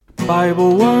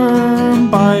Bible Worm,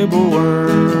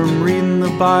 reading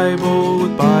the Bible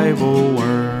with Bible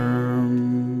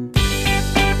Worm.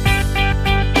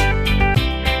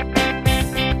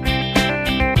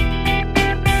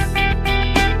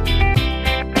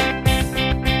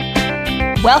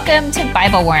 Welcome to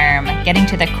Bible Worm, getting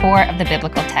to the core of the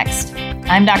biblical text.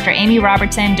 I'm Dr. Amy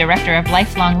Robertson, Director of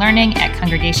Lifelong Learning at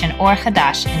Congregation Or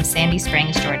Hadash in Sandy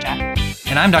Springs, Georgia.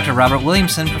 And I'm Dr. Robert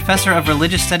Williamson, Professor of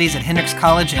Religious Studies at Hendrix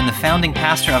College and the founding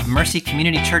pastor of Mercy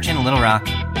Community Church in Little Rock.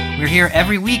 We're here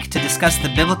every week to discuss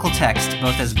the biblical text,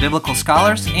 both as biblical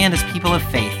scholars and as people of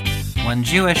faith, one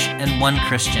Jewish and one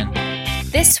Christian.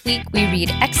 This week we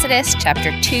read Exodus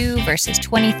chapter 2, verses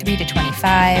 23 to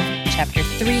 25, chapter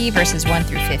 3, verses 1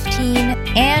 through 15,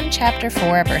 and chapter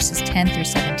 4, verses 10 through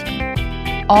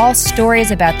 17. All stories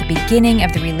about the beginning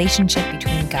of the relationship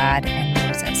between God and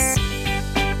Moses.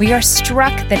 We are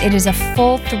struck that it is a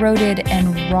full-throated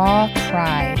and raw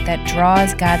cry that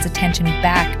draws God's attention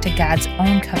back to God's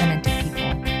own covenanted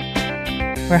people.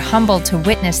 We're humbled to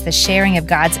witness the sharing of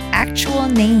God's actual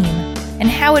name and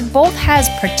how it both has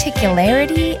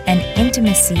particularity and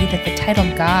intimacy that the title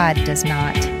God does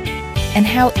not, and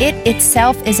how it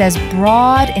itself is as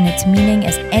broad in its meaning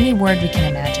as any word we can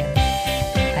imagine.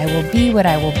 I will be what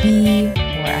I will be,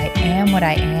 or I am what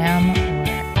I am,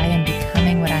 or I am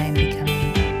becoming what I am becoming.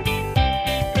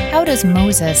 How does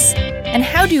Moses, and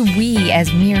how do we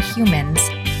as mere humans,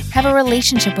 have a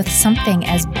relationship with something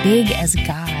as big as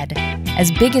God,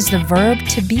 as big as the verb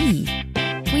to be?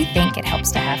 We think it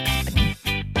helps to have company.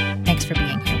 Thanks for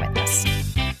being here with us.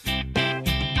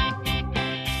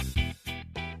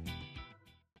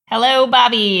 Hello,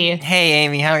 Bobby. Hey,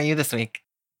 Amy, how are you this week?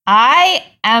 I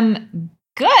am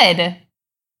good.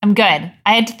 I'm good.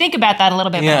 I had to think about that a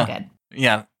little bit, but I'm good.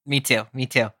 Yeah, me too.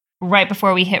 Right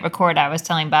before we hit record, I was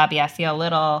telling Bobby I feel a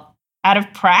little out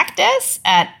of practice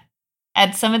at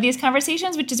some of these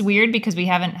conversations, which is weird because we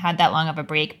haven't had that long of a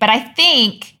break. But I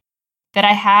think that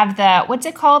I have what's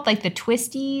it called? Like the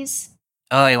twisties?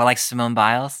 Oh, you like Simone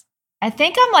Biles? I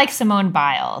think I'm like Simone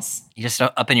Biles. You just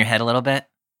up in your head a little bit?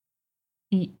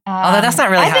 Although that's not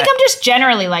really I think I'm just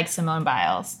generally like Simone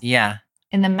Biles. Yeah.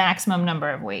 In the maximum number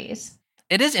of ways.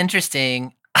 It is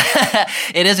interesting.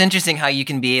 It is interesting how you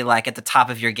can be like at the top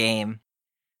of your game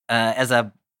as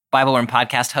a Bible Worm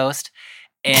podcast host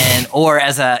or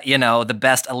as the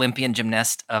best Olympian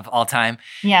gymnast of all time.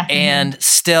 Yeah. And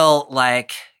still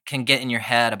like can get in your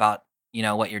head about,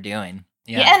 what you're doing.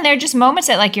 Yeah, and there are just moments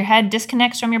that like your head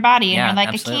disconnects from your body and you're like,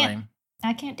 absolutely.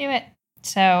 I can't do it.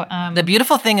 So the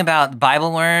beautiful thing about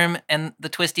Bible Worm and the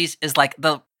Twisties is like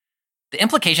the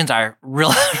implications are real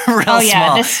oh, yeah,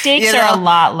 small. The stakes are a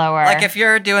lot lower. Like if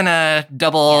you're doing a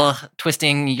double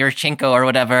twisting Yurchenko or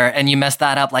whatever and you mess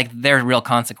that up, like there are real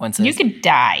consequences. You could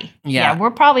die. Yeah,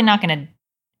 we're probably not going to.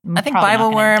 I think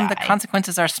Bible Worm, the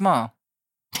consequences are small.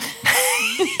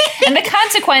 And the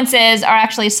consequences are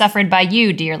actually suffered by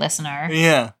you, dear listener.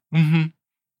 Yeah. Mm-hmm.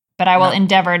 But I will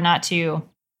endeavor not to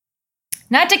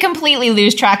completely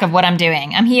lose track of what I'm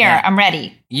doing. I'm here. Yeah. I'm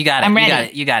ready. You got it. I'm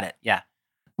ready. You got it. Yeah.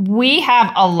 We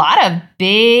have a lot of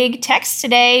big text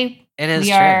today. It is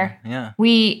true. Yeah.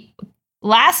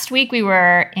 Last week we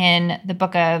were in the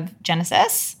book of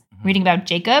Genesis, reading about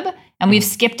Jacob, and we've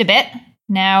skipped a bit.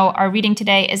 Now our reading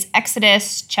today is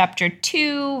Exodus chapter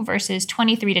 2, verses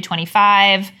 23 to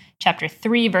 25, chapter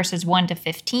 3, verses 1 to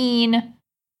 15,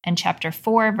 and chapter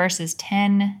 4, verses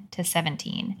 10 to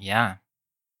 17. Yeah.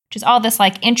 Which is all this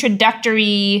like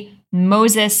introductory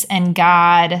Moses and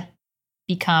God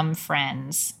become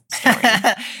friends story.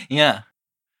 Yeah.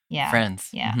 Yeah. Friends.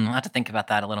 Yeah. I'll have to think about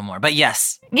that a little more. But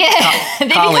yes. Yeah. They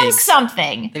become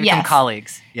something. They become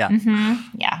colleagues. Yeah.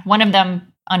 Mm-hmm. Yeah. One of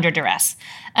them under duress.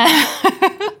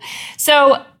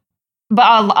 So, but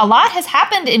a lot has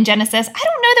happened in Genesis. I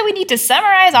don't know that we need to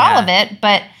summarize all of it,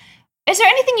 but is there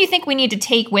anything you think we need to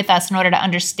take with us in order to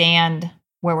understand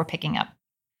where we're picking up?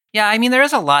 Yeah, I mean, there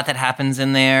is a lot that happens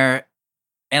in there.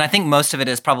 And I think most of it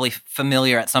is probably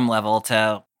familiar at some level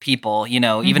to people,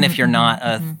 even if you're not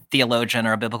a theologian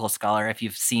or a biblical scholar, if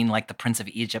you've seen like the Prince of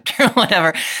Egypt or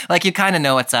whatever, like you kind of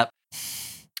know what's up.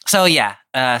 So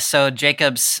so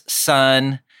Jacob's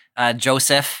son,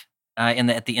 Joseph,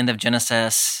 at the end of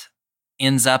Genesis,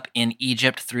 ends up in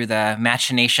Egypt through the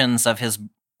machinations of his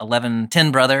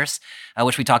 10 brothers,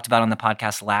 which we talked about on the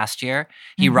podcast last year.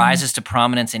 He rises to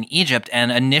prominence in Egypt,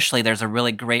 and initially there's a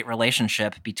really great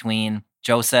relationship between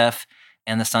Joseph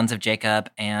and the sons of Jacob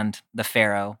and the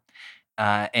Pharaoh,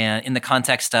 and in the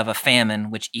context of a famine,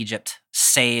 which Egypt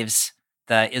saves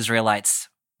the Israelites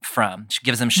from. She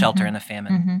gives them shelter in the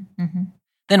famine.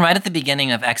 Then right at the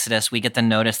beginning of Exodus, we get the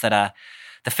notice that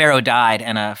the Pharaoh died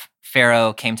and a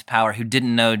Pharaoh came to power who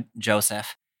didn't know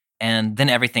Joseph. And then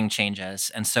everything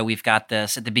changes. And so we've got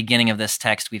this, at the beginning of this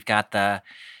text, we've got the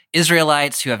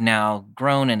Israelites who have now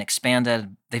grown and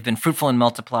expanded. They've been fruitful and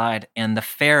multiplied. And the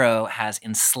Pharaoh has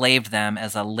enslaved them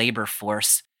as a labor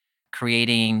force,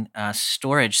 creating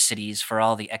storage cities for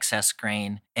all the excess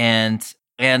grain. And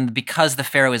because the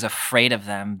Pharaoh is afraid of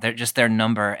them, they're just their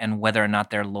number and whether or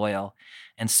not they're loyal.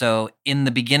 And so in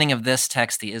the beginning of this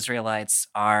text, the Israelites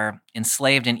are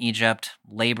enslaved in Egypt,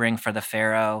 laboring for the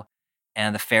Pharaoh.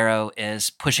 And the Pharaoh is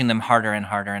pushing them harder and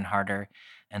harder and harder.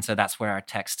 And so that's where our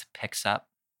text picks up.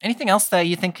 Anything else that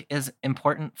you think is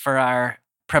important for our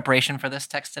preparation for this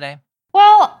text today?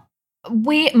 Well,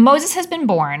 Moses has been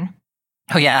born.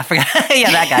 Oh, yeah, I forgot.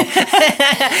 Yeah,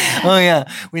 that guy. Oh, yeah,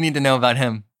 we need to know about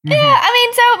him. Yeah, I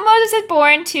mean, so Moses is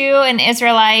born to an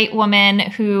Israelite woman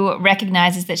who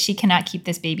recognizes that she cannot keep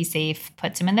this baby safe,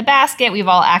 puts him in the basket. We've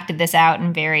all acted this out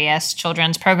in various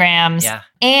children's programs. Yeah.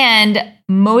 And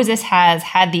Moses has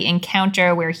had the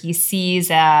encounter where he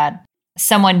sees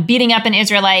someone beating up an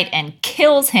Israelite and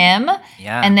kills him.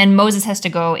 Yeah. And then Moses has to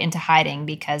go into hiding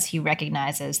because he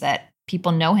recognizes that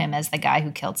people know him as the guy who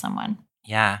killed someone.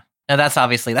 Yeah. No, that's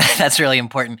obviously, that's really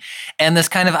important. And this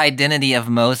kind of identity of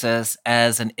Moses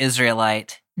as an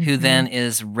Israelite who then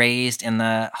is raised in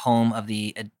the home of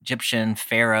the Egyptian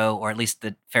Pharaoh, or at least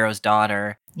the Pharaoh's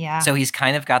daughter. Yeah. So he's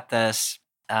kind of got this...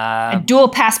 a dual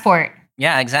passport.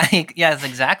 Yeah, exactly. Yeah, that's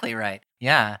exactly right.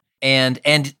 Yeah. And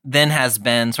then has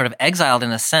been sort of exiled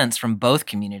in a sense from both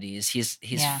communities. He's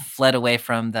fled away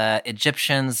from the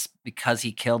Egyptians because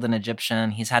he killed an Egyptian.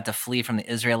 He's had to flee from the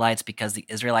Israelites because the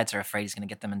Israelites are afraid he's going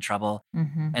to get them in trouble.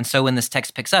 Mm-hmm. And so when this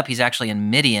text picks up, he's actually in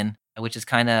Midian, which is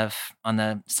kind of on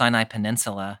the Sinai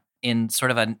Peninsula, in sort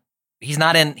of he's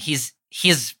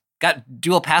got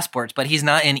dual passports, but he's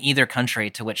not in either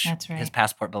country to which his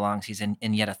passport belongs. He's in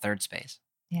yet a third space.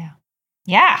 Yeah.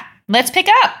 Yeah. Let's pick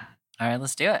up. All right,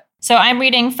 let's do it. So I'm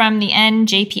reading from the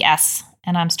NJPS,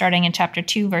 and I'm starting in chapter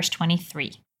 2, verse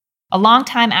 23. A long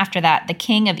time after that, the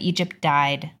king of Egypt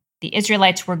died. The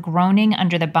Israelites were groaning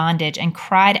under the bondage and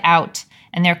cried out,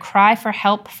 and their cry for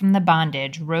help from the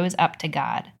bondage rose up to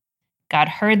God. God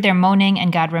heard their moaning,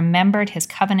 and God remembered his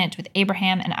covenant with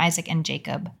Abraham and Isaac and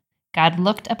Jacob. God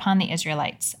looked upon the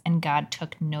Israelites, and God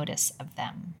took notice of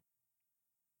them.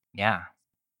 Yeah.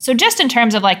 So just in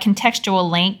terms of like contextual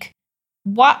link,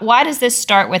 why does this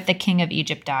start with the king of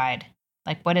Egypt died?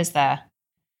 Like, what is it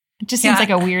just seems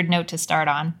like a weird note to start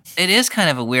on. It is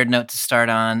kind of a weird note to start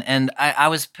on. And I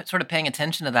was sort of paying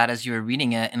attention to that as you were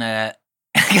reading it. And I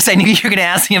guess I knew you were going to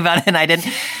ask me about it, and I didn't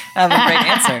have a great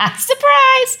answer.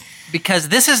 Surprise! Because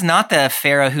this is not the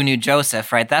Pharaoh who knew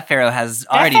Joseph, right? That Pharaoh has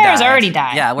already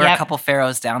died. Yeah, we're a couple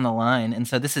pharaohs down the line. And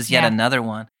so this is yet another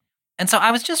one. And so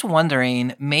I was just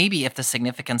wondering maybe if the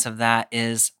significance of that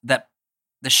is that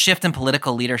the shift in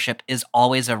political leadership is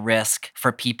always a risk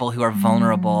for people who are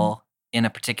vulnerable in a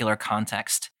particular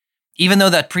context. Even though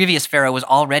the previous Pharaoh was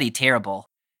already terrible,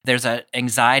 there's an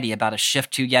anxiety about a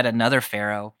shift to yet another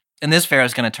Pharaoh. And this Pharaoh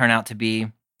is going to turn out to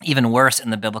be even worse in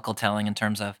the biblical telling in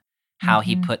terms of how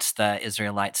he puts the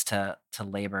Israelites to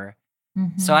labor.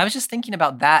 Mm-hmm. So I was just thinking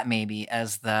about that maybe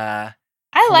as the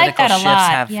I like that a shifts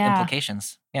lot. Have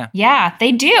implications. Yeah. Yeah,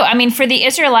 they do. I mean, for the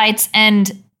Israelites,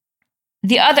 and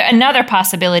another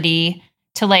possibility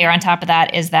to layer on top of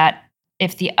that is that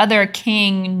if the other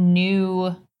king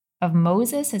knew of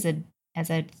Moses as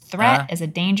a threat, as a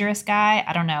dangerous guy,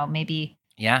 I don't know, maybe.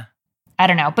 Yeah. I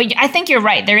don't know. But I think you're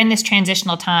right. They're in this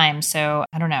transitional time. So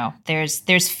I don't know.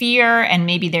 There's fear, and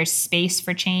maybe there's space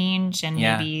for change, and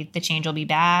maybe the change will be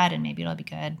bad and maybe it'll be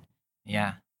good.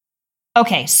 Yeah.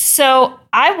 Okay. So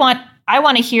I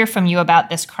want to hear from you about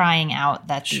this crying out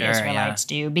that the Israelites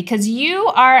do, because you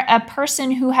are a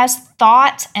person who has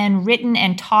thought and written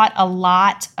and taught a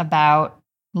lot about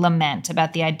lament,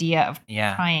 about the idea of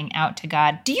crying out to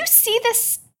God. Do you see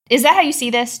this? Is that how you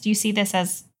see this? Do you see this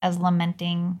as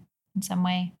lamenting in some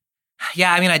way?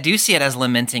 Yeah, I mean, I do see it as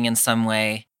lamenting in some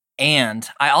way. And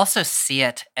I also see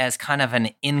it as kind of an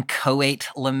inchoate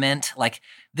lament. Like,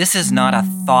 this is not a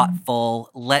thoughtful,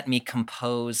 let me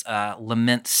compose a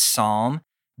lament psalm.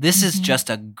 This is just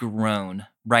a groan,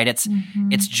 right? It's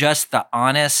just the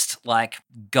honest, like,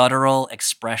 guttural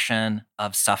expression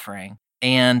of suffering.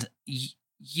 And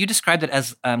you described it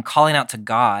as calling out to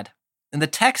God. And the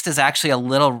text is actually a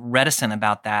little reticent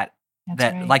about that.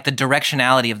 That's right. Like the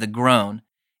directionality of the groan.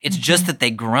 It's just that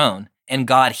they groan and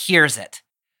God hears it.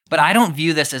 But I don't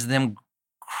view this as them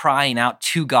crying out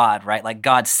to God, right? Like,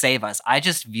 God save us. I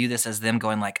just view this as them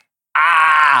going like,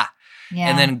 ah! Yeah.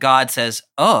 And then God says,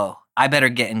 oh, I better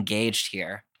get engaged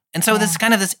here. And so Yeah. this is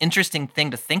kind of this interesting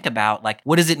thing to think about, like,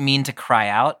 what does it mean to cry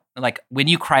out? Like, when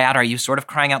you cry out, are you sort of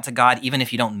crying out to God even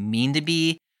if you don't mean to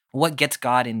be? What gets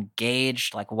God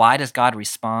engaged? Like, why does God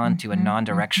respond to a Mhm,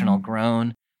 non-directional mhm.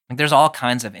 groan? Like, there's all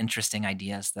kinds of interesting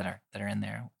ideas that are in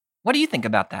there. What do you think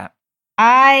about that?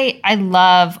 I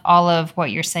love all of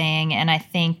what you're saying, and I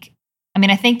think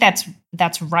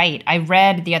that's right. I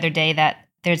read the other day that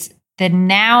there's the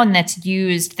noun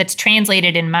that's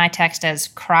translated in my text as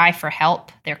cry for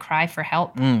help, their cry for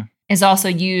help, Mm, is also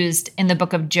used in the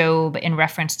book of Job in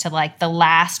reference to like the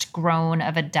last groan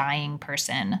of a dying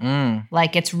person. mm,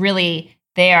 Like it's really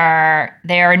they are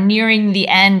nearing the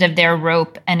end of their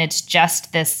rope, and it's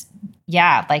just this,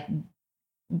 like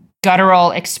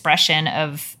guttural expression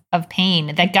of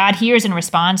pain that God hears and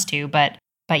responds to. But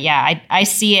yeah, I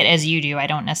see it as you do. I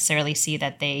don't necessarily see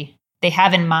that they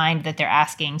have in mind that they're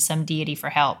asking some deity for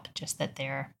help, just that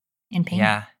they're in pain.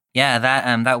 yeah. Yeah,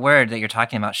 that word that you're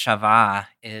talking about, shavah,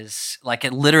 is like,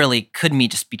 it literally could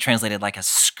just be translated like a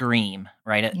scream,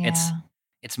 right? Yeah.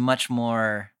 It's much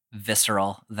more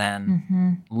visceral than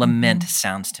Mm-hmm. lament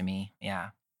sounds to me. Yeah.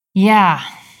 Yeah.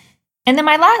 And then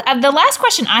the last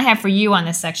question I have for you on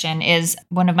this section is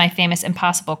one of my famous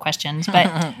impossible questions.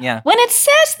 But Yeah. when it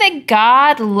says that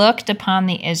God looked upon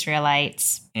the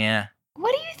Israelites, Yeah.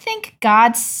 what do you think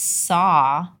God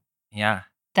saw? Yeah.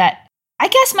 That I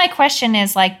guess my question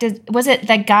is like, was it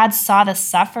that God saw the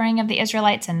suffering of the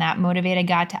Israelites and that motivated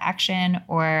God to action,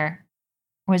 or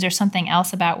was there something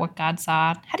else about what God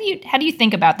saw? How do you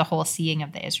think about the whole seeing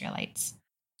of the Israelites?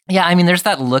 Yeah, I mean, there's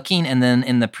that looking, and then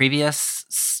in the previous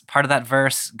part of that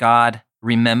verse, God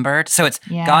remembered. So it's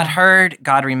Yeah. God heard,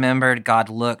 God remembered, God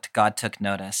looked, God took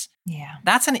notice. Yeah.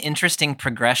 That's an interesting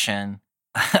progression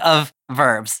of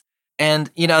verbs.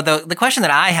 And, the question that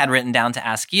I had written down to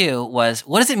ask you was,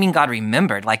 what does it mean God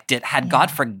remembered? Like, had God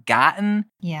Yeah. forgotten?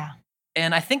 Yeah.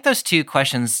 And I think those two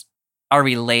questions are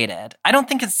related. I don't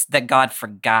think it's that God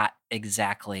forgot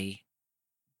exactly,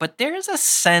 but there's a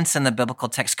sense in the biblical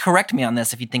text, correct me on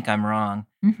this if you think I'm wrong,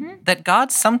 Mm-hmm. that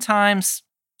God sometimes,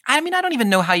 I don't even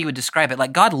know how you would describe it.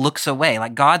 Like, God looks away.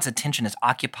 Like, God's attention is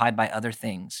occupied by other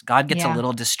things. God gets a Yeah.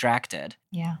 little distracted.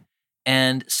 Yeah.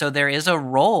 And so there is a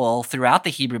role throughout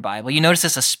the Hebrew Bible. You notice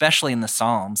this especially in the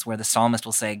Psalms, where the psalmist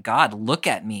will say, God, look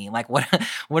at me. Like, what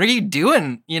are you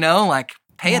doing? Like,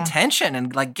 pay Yeah. attention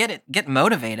and like get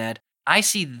motivated. I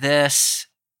see this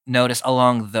notice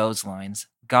along those lines.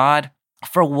 God,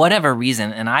 for whatever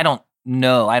reason, and I don't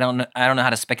know how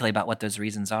to speculate about what those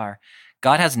reasons are,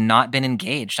 God has not been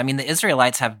engaged. I mean, the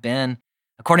Israelites have been,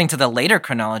 according to the later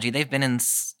chronology, they've been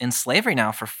in slavery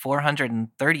now for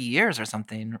 430 years or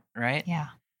something, right? Yeah.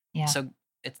 Yeah.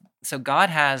 So God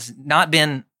has not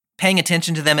been paying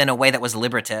attention to them in a way that was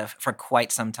liberative for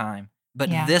quite some time. But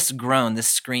Yeah. this groan, this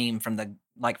scream from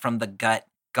the gut,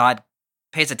 God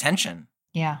pays attention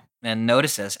Yeah. and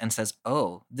notices and says,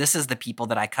 "Oh, this is the people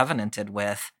that I covenanted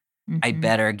with. I Mhm.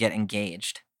 better get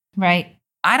engaged." Right.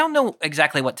 I don't know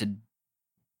exactly what to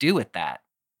do with that.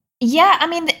 Yeah, I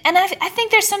mean, and I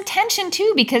think there's some tension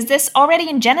too, because this already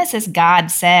in Genesis, God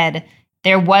said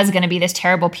there was going to be this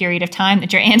terrible period of time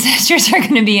that your ancestors are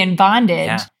going to be in bondage.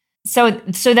 Yeah. So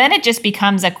then it just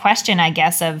becomes a question, I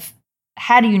guess, of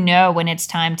how do you know when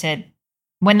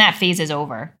that phase is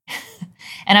over?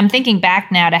 And I'm thinking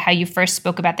back now to how you first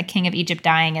spoke about the king of Egypt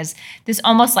dying as this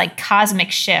almost like cosmic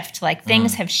shift, like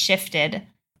things have shifted.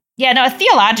 Yeah, no,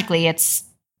 theologically, that's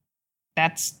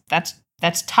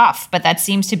tough, but that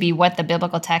seems to be what the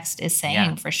biblical text is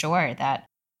saying for sure, that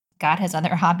God has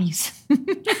other hobbies.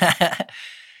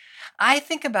 I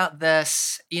think about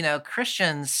this,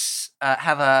 Christians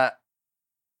have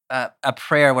a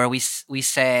prayer where we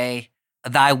say,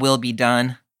 "Thy will be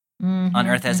done on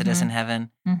earth as it is in heaven."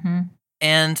 Mm-hmm.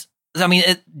 And I mean,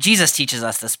 Jesus teaches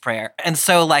us this prayer. And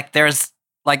so like there's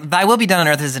like, "Thy will be done on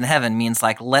earth as in heaven" means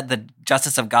like, let the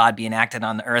justice of God be enacted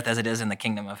on the earth as it is in the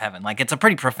kingdom of heaven. Like, it's a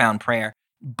pretty profound prayer.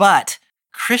 But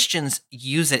Christians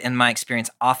use it, in my experience,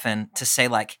 often to say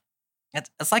like,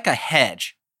 it's like a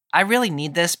hedge. I really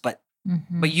need this, but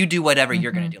you do whatever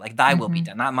you're going to do. Like, thy will be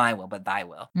done, not my will, but thy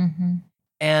will. Mm-hmm.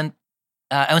 And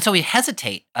so we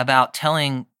hesitate about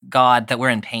telling God that we're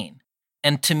in pain.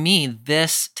 And to me,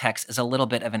 this text is a little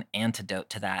bit of an antidote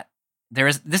to that.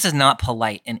 This is not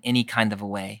polite in any kind of a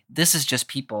way. This is just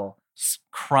people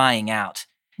crying out,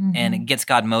 and it gets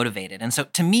God motivated. And so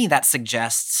to me, that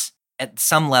suggests at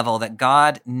some level that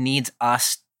God needs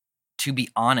us to be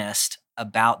honest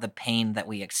about the pain that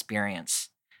we experience,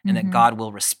 and that God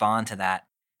will respond to that.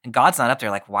 And God's not up there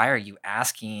like, "Why are you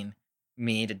asking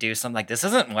me to do something? Like, this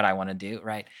isn't what I want to do,"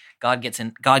 right? God gets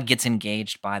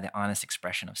engaged by the honest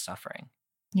expression of suffering.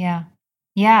 Yeah.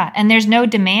 Yeah, and there's no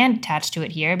demand attached to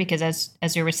it here because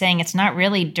as we were saying, it's not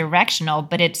really directional,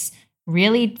 but it's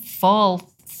really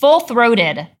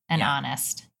full-throated and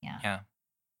honest. Yeah.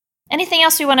 Anything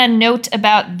else we want to note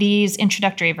about these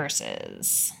introductory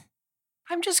verses?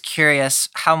 I'm just curious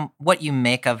what you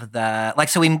make of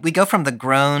so we go from the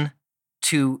groan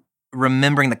to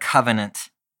remembering the covenant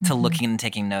to looking and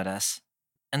taking notice.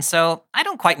 And so I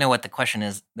don't quite know what the question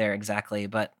is there exactly,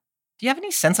 but do you have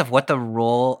any sense of what the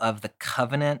role of the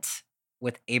covenant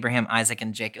with Abraham, Isaac,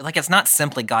 and Jacob? Like, it's not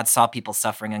simply God saw people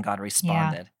suffering and God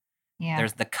responded. Yeah.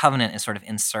 There's the covenant is sort of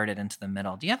inserted into the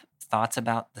middle. Do you have thoughts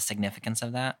about the significance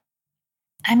of that?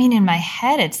 I mean, in my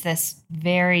head, it's this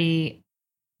very,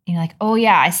 like, oh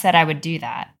yeah, I said I would do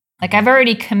that. Like, I've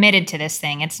already committed to this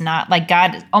thing. It's not like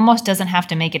God almost doesn't have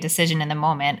to make a decision in the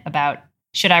moment about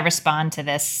should I respond to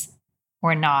this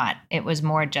or not. It was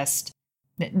more just,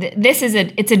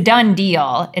 it's a done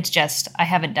deal. It's just, I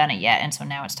haven't done it yet. And so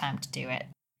now it's time to do it.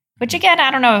 Which again,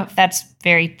 I don't know if that's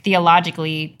very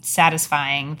theologically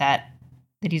satisfying that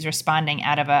he's responding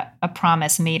out of a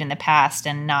promise made in the past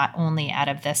and not only out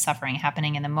of the suffering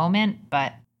happening in the moment.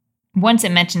 But once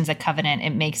it mentions a covenant,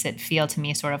 it makes it feel to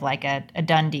me sort of like a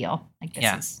done deal. Like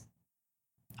this is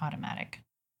automatic.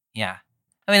 Yeah.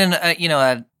 I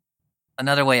mean,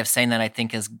 another way of saying that I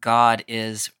think is God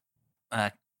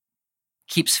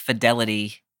keeps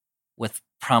fidelity with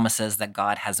promises that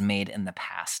God has made in the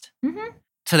past. Mm-hmm.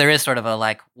 So there is sort of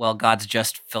God's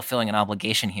just fulfilling an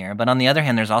obligation here. But on the other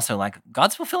hand, there's also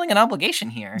God's fulfilling an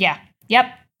obligation here. Yeah.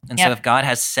 Yep. And so if God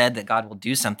has said that God will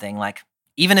do something,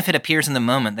 even if it appears in the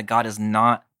moment that God is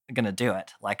not going to do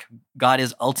it, God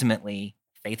is ultimately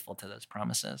faithful to those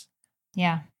promises.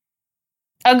 Yeah.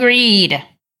 Agreed.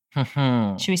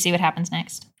 Should we see what happens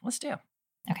next? Let's do.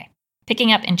 Okay.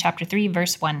 Picking up in chapter 3,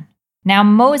 verse 1. Now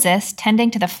Moses, tending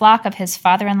to the flock of his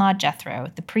father-in-law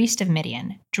Jethro, the priest of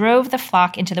Midian, drove the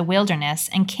flock into the wilderness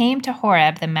and came to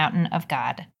Horeb, the mountain of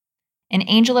God. An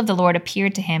angel of the Lord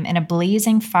appeared to him in a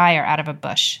blazing fire out of a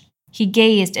bush. He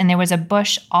gazed, and there was a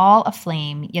bush all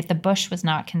aflame, yet the bush was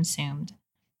not consumed.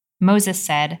 Moses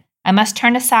said, I must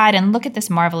turn aside and look at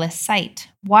this marvelous sight.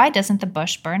 Why doesn't the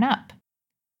bush burn up?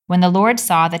 When the Lord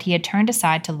saw that he had turned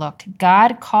aside to look,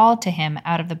 God called to him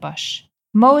out of the bush,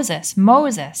 Moses,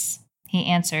 Moses. He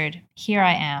answered, Here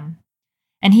I am.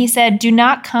 And he said, Do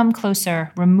not come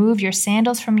closer. Remove your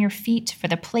sandals from your feet, for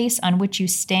the place on which you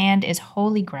stand is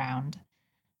holy ground.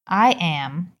 I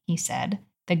am, he said,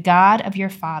 the God of your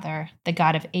father, the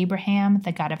God of Abraham,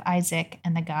 the God of Isaac,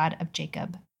 and the God of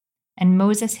Jacob. And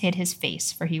Moses hid his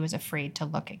face, for he was afraid to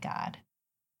look at God.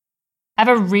 I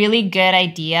have a really good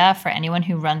idea for anyone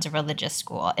who runs a religious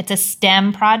school. It's a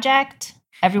STEM project.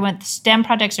 STEM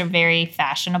projects are very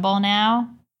fashionable now.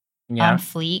 On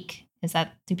fleek.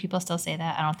 Do people still say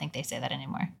that? I don't think they say that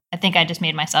anymore. I think I just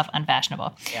made myself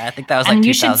unfashionable. Yeah, I think that was and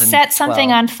you should set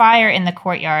something on fire in the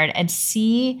courtyard and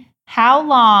see how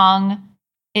long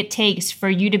it takes for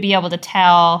you to be able to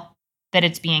tell that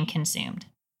it's being consumed.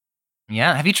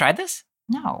 Yeah. Have you tried this?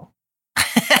 No.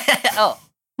 Oh.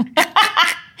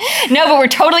 No, but we're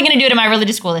totally going to do it in my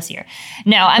religious school this year.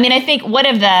 No, I mean, I think one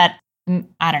of the,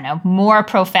 more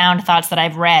profound thoughts that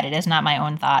I've read, it is not my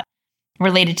own thought,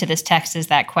 related to this text is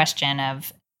that question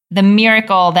of the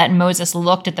miracle that Moses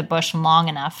looked at the bush long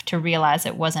enough to realize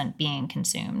it wasn't being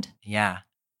consumed. Yeah.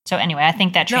 So anyway, I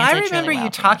think that translates really well. I remember you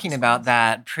talking about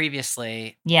that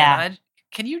previously. Yeah.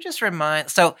 Can you just remind?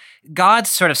 So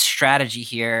God's sort of strategy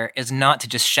here is not to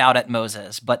just shout at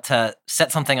Moses, but to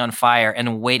set something on fire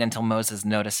and wait until Moses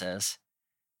notices.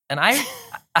 And I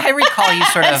recall you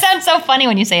sort of. That sounds so funny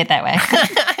when you say it that way.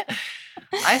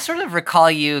 I sort of recall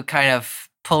you kind of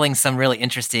pulling some really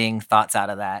interesting thoughts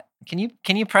out of that. Can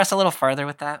you press a little farther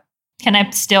with that? Can I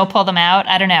still pull them out?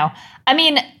 I don't know. I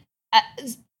mean,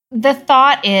 the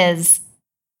thought is,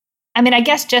 I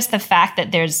guess just the fact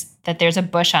that there's a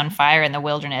bush on fire in the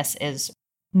wilderness is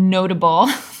notable.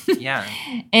 Yeah.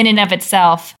 In and of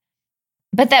itself.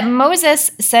 But that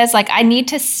Moses says, I need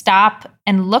to stop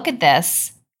and look at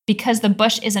this because the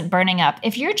bush isn't burning up.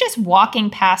 If you're just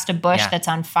walking past a bush that's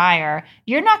on fire,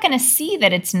 you're not going to see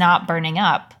that it's not burning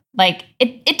up.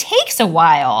 It takes a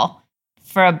while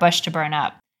for a bush to burn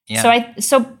up. Yeah.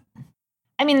 The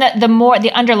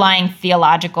underlying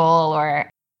theological or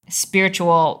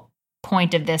spiritual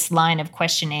point of this line of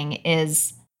questioning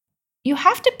is you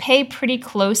have to pay pretty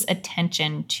close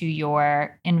attention to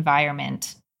your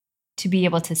environment to be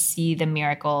able to see the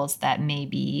miracles that may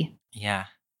be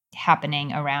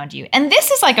happening around you. And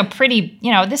this is a pretty,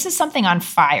 this is something on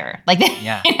fire. But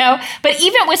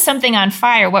even with something on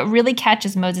fire, what really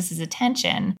catches Moses'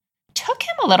 attention took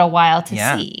him a little while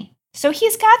to see. So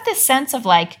he's got this sense of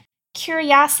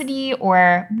curiosity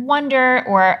or wonder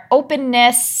or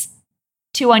openness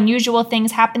to unusual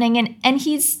things happening. And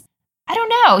he's, I don't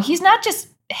know, he's not just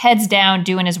heads down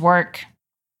doing his work,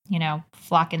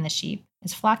 flocking the sheep.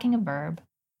 Is flocking a verb?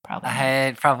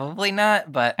 Probably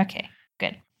not, but okay,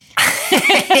 good.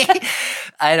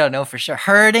 I don't know for sure.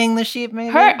 Herding the sheep,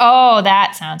 maybe? Oh,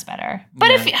 that sounds better.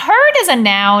 But if herd is a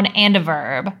noun and a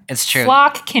verb, it's true.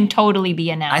 Flock can totally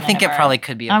be a noun. I think it probably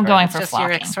could be a verb. I'm going it's for just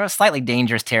flocking. You're sort of slightly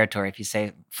dangerous territory if you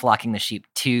say flocking the sheep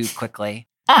too quickly.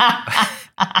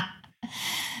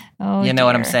 Oh, you know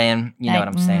what I'm saying? You know what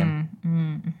I'm saying.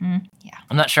 Yeah.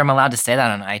 I'm not sure I'm allowed to say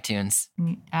that on iTunes.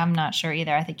 I'm not sure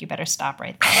either. I think you better stop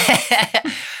right there.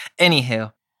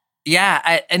 Anywho.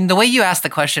 Yeah, and the way you asked the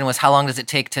question was how long does it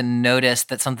take to notice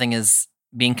that something is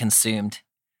being consumed?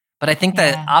 But I think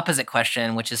the opposite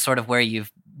question, which is sort of where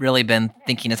you've really been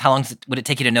thinking, is how long would it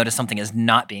take you to notice something is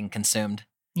not being consumed?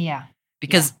 Yeah.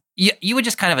 Because you would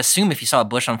just kind of assume if you saw a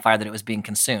bush on fire that it was being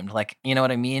consumed. Like, you know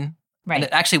what I mean? Right. And it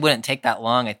actually wouldn't take that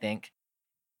long, I think.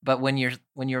 But when you're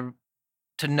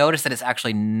to notice that it's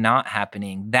actually not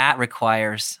happening, that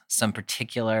requires some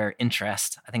particular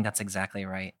interest. I think that's exactly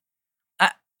right.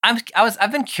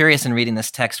 I've been curious in reading this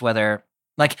text whether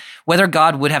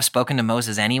God would have spoken to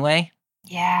Moses anyway.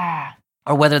 Yeah.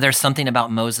 Or whether there's something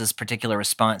about Moses' particular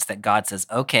response that God says,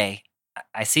 okay,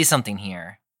 I see something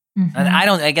here. Mm-hmm. And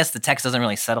I guess the text doesn't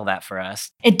really settle that for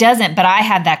us. It doesn't, but I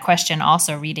had that question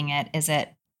also reading it.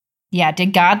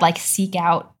 Did God seek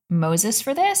out Moses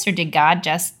for this, or did God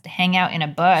just hang out in a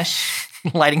bush?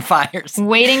 Lighting fires.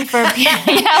 Waiting for,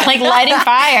 lighting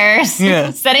fires,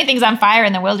 setting things on fire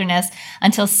in the wilderness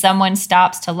until someone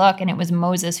stops to look. And it was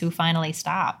Moses who finally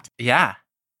stopped. Yeah.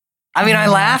 I mean, I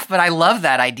laugh, but I love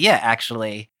that idea,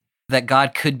 actually, that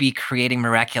God could be creating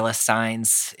miraculous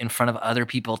signs in front of other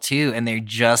people too, and they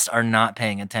just are not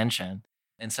paying attention.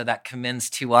 And so that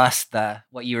commends to us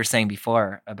what you were saying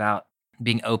before about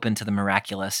being open to the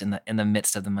miraculous in the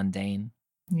midst of the mundane.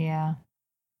 Yeah.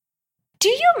 Do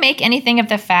you make anything of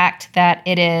the fact that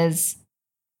it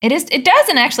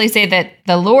doesn't actually say that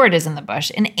the Lord is in the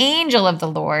bush. An angel of the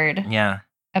Lord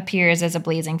appears as a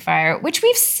blazing fire, which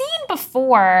we've seen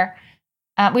before.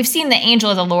 We've seen the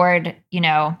angel of the Lord,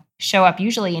 show up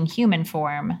usually in human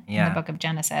form in the book of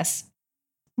Genesis.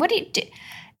 Does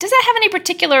that have any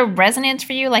particular resonance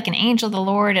for you? Like an angel of the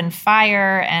Lord and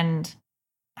fire and,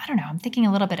 I don't know, I'm thinking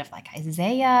a little bit of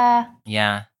Isaiah.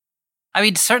 Yeah. I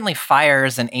mean, certainly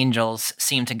fires and angels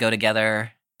seem to go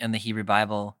together in the Hebrew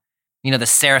Bible. The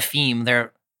seraphim,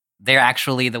 they're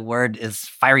actually, the word is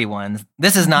fiery ones.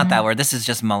 This is not that word. This is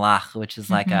just malach, which is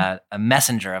like a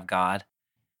messenger of God,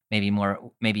 maybe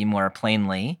more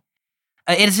plainly.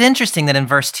 It is interesting that in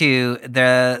verse 2,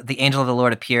 the angel of the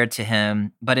Lord appeared to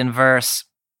him, but in verse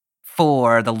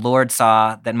 4, the Lord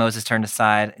saw that Moses turned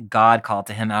aside. God called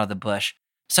to him out of the bush.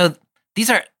 So these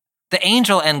are... The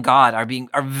angel and God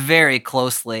are very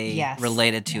closely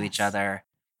related to each other.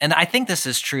 And I think this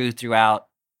is true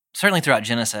certainly throughout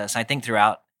Genesis. I think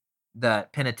throughout the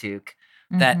Pentateuch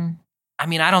that, I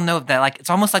mean, I don't know if that, it's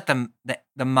almost like the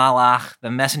malach,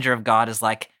 the messenger of God, is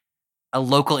like a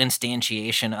local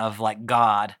instantiation of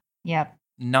God. Yep.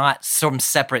 Not some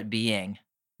separate being.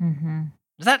 Mm-hmm.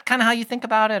 Is that kind of how you think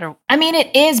about it? Or? I mean,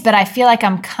 it is, but I feel like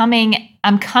I'm coming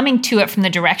to it from the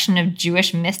direction of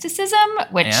Jewish mysticism,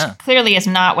 which clearly is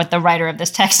not what the writer of this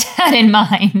text had in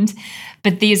mind.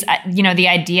 But these, the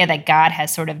idea that God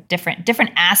has sort of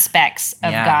different aspects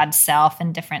of God's self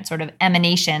and different sort of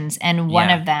emanations. And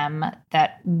one of them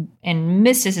that in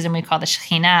mysticism we call the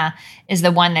Shekhinah is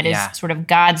the one that is sort of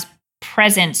God's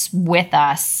presence with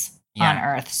us on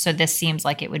earth. So this seems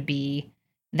like it would be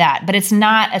that, but it's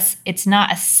not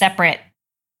a separate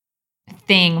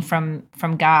thing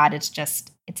from God. It's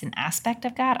an aspect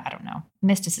of God. I don't know.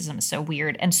 Mysticism is so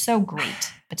weird and so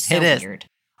great, but so weird.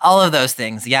 All of those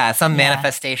things. Yeah. Some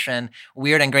manifestation,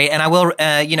 weird and great. And I will,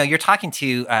 you're talking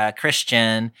to a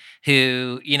Christian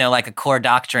who, like a core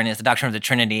doctrine is the doctrine of the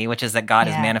Trinity, which is that God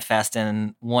is manifest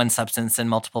in one substance in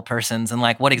multiple persons. And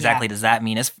what exactly does that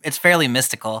mean? It's fairly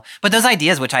mystical. But those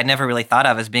ideas, which I'd never really thought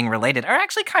of as being related, are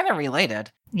actually kind of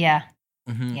related. Yeah.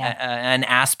 Mm-hmm. An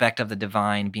aspect of the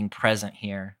divine being present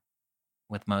here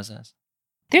with Moses.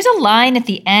 There's a line at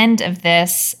the end of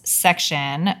this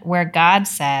section where God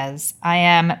says, I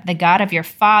am the God of your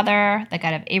father, the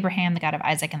God of Abraham, the God of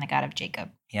Isaac, and the God of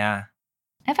Jacob. Yeah.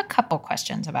 I have a couple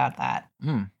questions about that.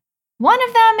 One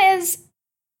of them is,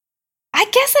 I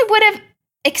guess I would have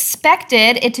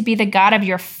expected it to be the God of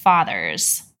your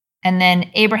fathers. And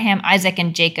then Abraham, Isaac,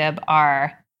 and Jacob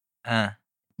are,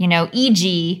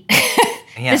 e.g.,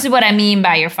 this is what I mean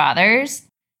by your fathers.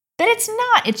 But it's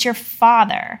not. It's your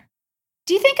father.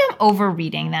 Do you think I'm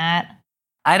overreading that?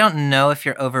 I don't know if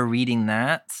you're overreading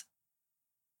that,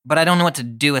 but I don't know what to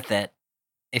do with it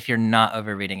if you're not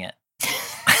overreading it.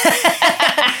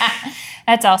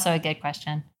 That's also a good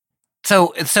question.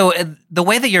 So the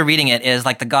way that you're reading it is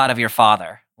like the God of your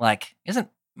father. Like, isn't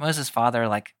Moses' father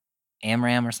like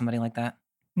Amram or somebody like that?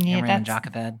 Yeah, Amram and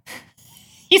Jochebed.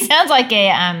 He sounds like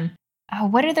a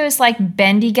what are those like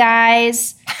bendy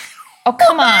guys? Oh,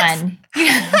 come on.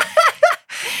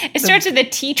 It starts with the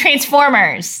T,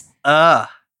 Transformers. It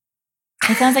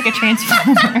sounds like a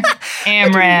transformer.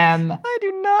 Amram. I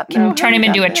do not know. Can turn him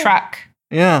into a truck.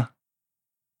 Yeah.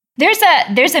 There's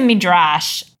a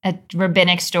midrash, a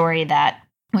rabbinic story that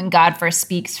when God first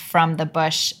speaks from the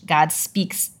bush, God's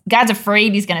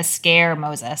afraid he's going to scare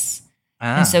Moses.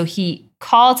 And so he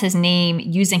calls his name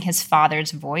using his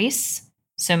father's voice.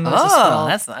 So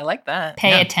Moses will I like that.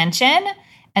 Pay attention.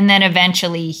 And then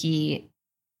eventually he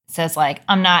says, like,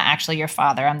 I'm not actually your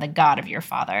father. I'm the God of your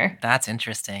father. That's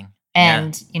interesting.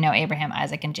 And, Abraham,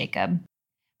 Isaac, and Jacob.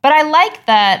 But I like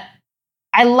that.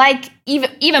 I like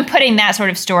even putting that sort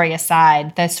of story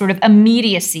aside, the sort of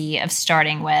immediacy of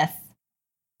starting with,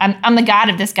 I'm the God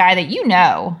of this guy that you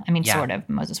know. I mean, sort of.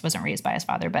 Moses wasn't raised by his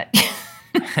father, but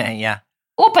yeah.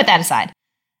 We'll put that aside.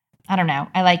 I don't know.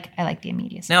 I like the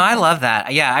immediacy. No, I love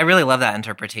that. Yeah, I really love that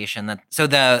interpretation.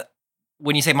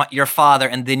 When you say your father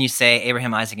and then you say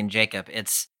Abraham, Isaac, and Jacob,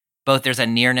 it's both there's a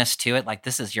nearness to it, like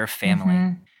this is your family.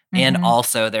 Mm-hmm. And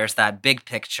also there's that big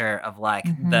picture of like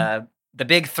the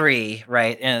big three,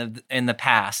 right, in the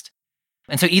past.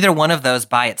 And so either one of those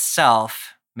by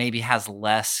itself maybe has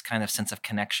less kind of sense of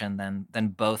connection than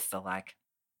both the like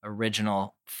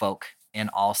original folk and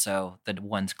also the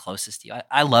ones closest to you.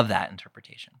 I love that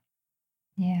interpretation.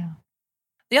 Yeah.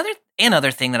 The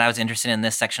other thing that I was interested in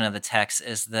this section of the text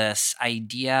is this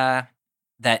idea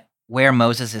that where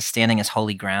Moses is standing is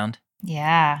holy ground.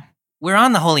 Yeah. We're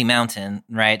on the holy mountain,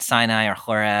 right? Sinai or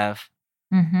Horeb,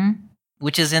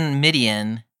 which is in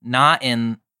Midian, not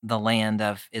in the land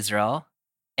of Israel.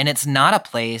 And it's not a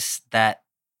place that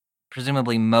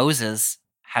presumably Moses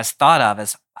has thought of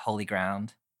as holy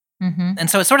ground. And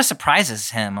so it sort of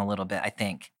surprises him a little bit, I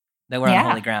think, that we're on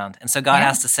holy ground. And so God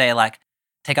has to say, like,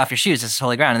 take off your shoes, this is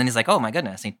holy ground. And then he's like, oh my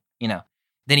goodness. Then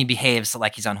he behaves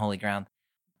like he's on holy ground.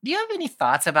 Do you have any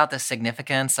thoughts about the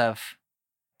significance of,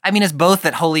 it's both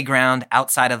that holy ground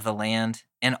outside of the land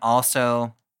and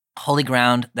also holy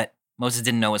ground that Moses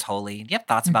didn't know was holy. Do you have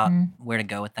thoughts about where to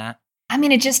go with that?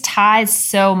 It just ties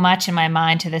so much in my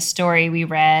mind to the story we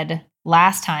read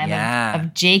last time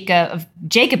of Jacob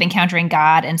encountering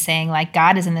God and saying, like,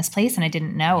 God is in this place and I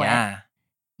didn't know it.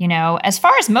 As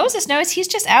far as Moses knows, he's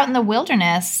just out in the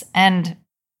wilderness and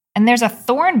there's a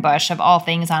thorn bush of all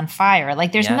things on fire.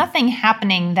 Like there's nothing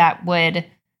happening that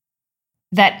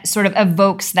sort of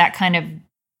evokes that kind of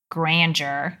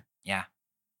grandeur. Yeah.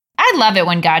 I love it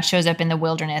when God shows up in the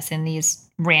wilderness in these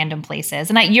random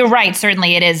places. And you're right,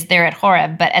 certainly it is there at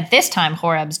Horeb, but at this time,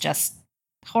 Horeb's just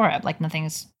Horeb, like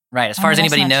nothing's... Right, as far as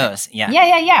anybody knows. Yeah,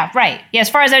 right. Yeah, as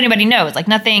far as anybody knows, like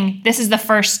nothing, this is the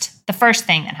first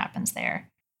thing that happens there.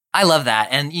 I love that.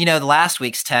 And, the last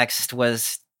week's text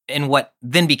was in what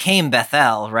then became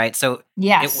Bethel, right? So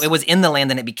it was in the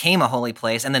land and it became a holy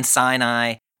place. And then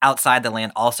Sinai outside the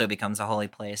land also becomes a holy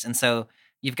place. And so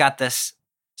you've got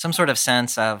some sort of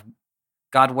sense of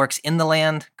God works in the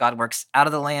land, God works out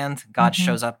of the land, God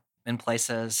shows up in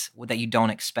places that you don't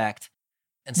expect.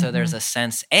 And so there's a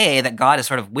sense, A, that God is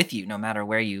sort of with you no matter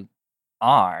where you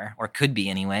are, or could be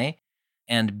anyway,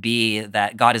 and B,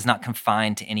 that God is not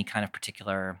confined to any kind of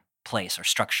particular place or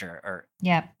structure or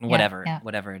whatever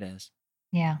it is.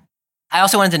 Yeah. I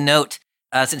also wanted to note,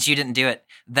 since you didn't do it,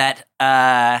 that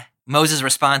Moses'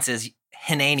 response is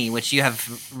Hineni, which you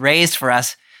have raised for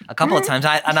us a couple of times.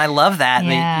 I love that.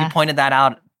 Yeah. You pointed that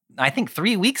out, I think,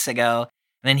 3 weeks ago.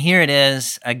 And then here it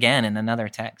is again in another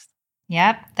text.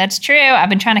 Yep, that's true. I've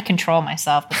been trying to control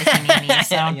myself with the Hineni,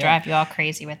 so I don't drive you all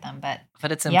crazy with them. But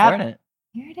it's important.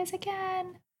 Here it is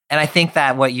again. And I think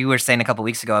that what you were saying a couple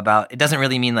weeks ago about, it doesn't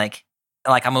really mean like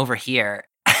I'm over here.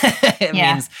 It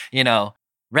means,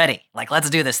 ready. Like, let's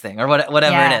do this thing or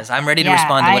whatever it is. I'm ready to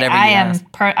respond to whatever you ask.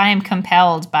 I am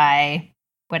compelled by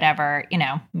whatever,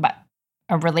 but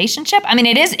a relationship.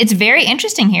 It's very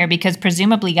interesting here because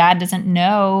presumably God doesn't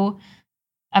know.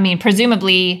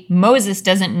 Presumably Moses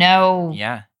doesn't know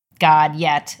God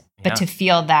yet, but to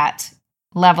feel that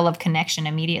level of connection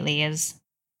immediately is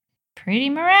pretty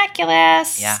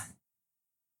miraculous. Yeah.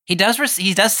 He does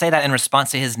say that in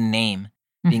response to his name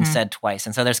being said twice.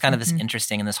 And so there's kind of this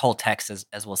interesting, in this whole text,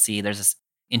 as we'll see, there's this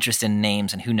interest in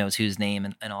names and who knows whose name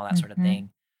and all that sort of thing.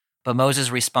 But Moses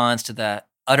responds to the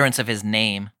utterance of his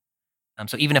name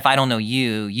So even if I don't know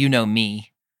you, you know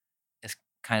me. It's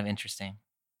kind of interesting.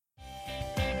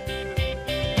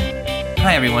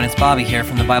 Hi, everyone. It's Bobby here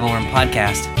from the Bible Worm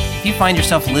Podcast. If you find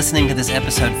yourself listening to this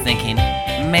episode thinking,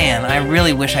 man, I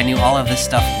really wish I knew all of this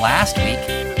stuff last week,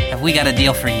 have we got a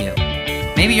deal for you.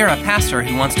 Maybe you're a pastor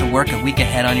who wants to work a week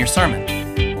ahead on your sermon.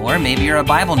 Or maybe you're a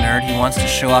Bible nerd who wants to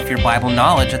show off your Bible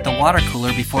knowledge at the water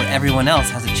cooler before everyone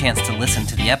else has a chance to listen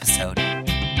to the episode.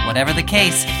 Whatever the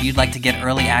case, if you'd like to get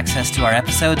early access to our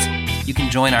episodes, you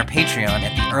can join our Patreon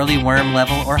at the early worm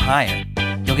level or higher.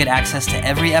 You'll get access to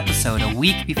every episode a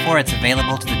week before it's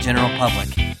available to the general public.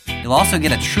 You'll also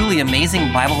get a truly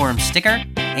amazing Bible Worm sticker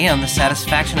and the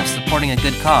satisfaction of supporting a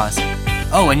good cause.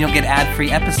 Oh, and you'll get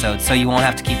ad-free episodes so you won't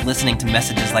have to keep listening to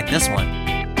messages like this one.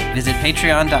 Visit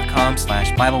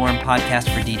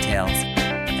patreon.com/BibleWormPodcast for details.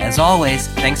 As always,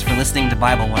 thanks for listening to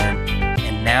Bible Worm.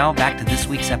 And now back to this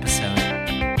week's episode.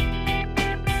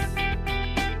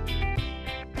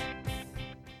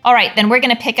 All right, then we're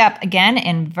going to pick up again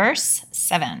in verse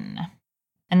 7.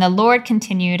 And the Lord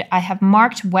continued, I have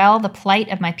marked well the plight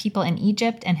of my people in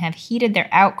Egypt and have heeded their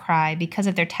outcry because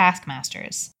of their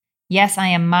taskmasters. Yes, I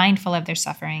am mindful of their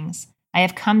sufferings. I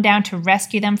have come down to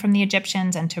rescue them from the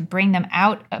Egyptians and to bring them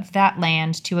out of that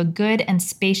land to a good and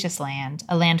spacious land,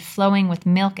 a land flowing with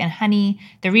milk and honey,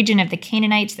 the region of the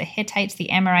Canaanites, the Hittites, the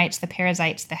Amorites, the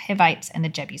Perizzites, the Hivites, and the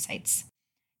Jebusites.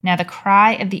 Now the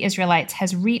cry of the Israelites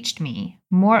has reached me.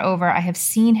 Moreover, I have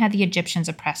seen how the Egyptians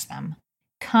oppress them.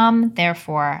 Come,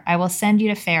 therefore, I will send you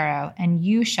to Pharaoh, and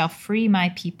you shall free my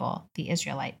people, the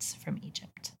Israelites, from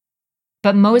Egypt.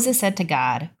 But Moses said to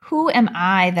God, Who am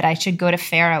I that I should go to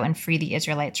Pharaoh and free the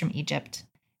Israelites from Egypt?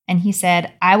 And he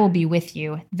said, I will be with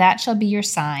you. That shall be your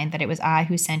sign that it was I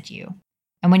who sent you.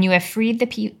 And when you have freed the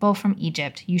people from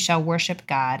Egypt, you shall worship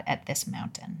God at this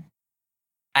mountain.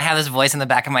 I have this voice in the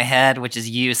back of my head, which is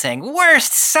you saying,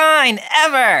 worst sign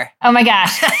ever! Oh my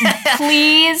gosh.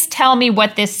 Please tell me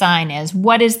what this sign is.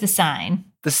 What is the sign?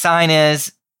 The sign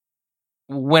is,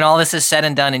 when all this is said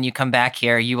and done and you come back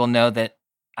here, you will know that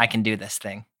I can do this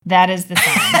thing. That is the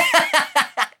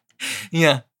sign.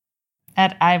 Yeah.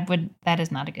 That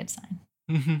is not a good sign.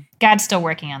 Mm-hmm. God's still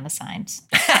working on the signs.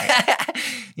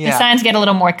 Yeah. The signs get a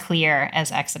little more clear as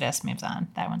Exodus moves on.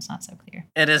 That one's not so clear.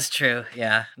 It is true.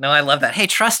 Yeah. No, I love that. Hey,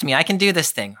 trust me. I can do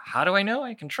this thing. How do I know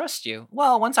I can trust you?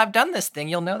 Well, once I've done this thing,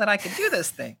 you'll know that I can do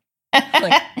this thing.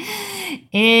 Like,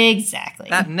 exactly.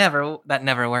 That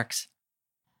never works.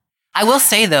 I will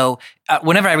say, though,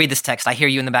 whenever I read this text, I hear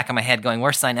you in the back of my head going,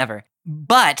 worst sign ever.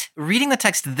 But reading the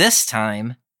text this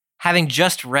time, having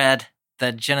just read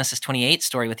the Genesis 28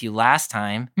 story with you last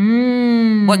time,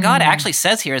 what God actually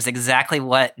says here is exactly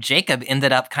what Jacob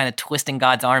ended up kind of twisting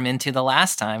God's arm into the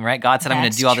last time, right? God said, I'm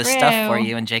going to do all this stuff for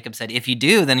you. And Jacob said, if you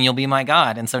do, then you'll be my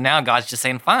God. And so now God's just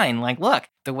saying, fine, like, look,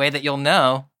 the way that you'll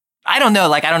know. I don't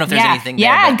know if there's anything there.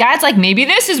 Yeah, God's like, maybe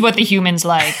this is what the humans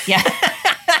like. Yeah.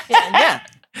 Yeah.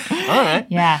 All right.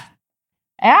 Yeah.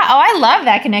 Yeah. Oh, I love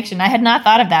that connection. I had not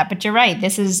thought of that, but you're right.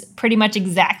 This is pretty much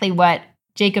exactly what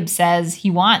Jacob says he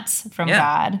wants from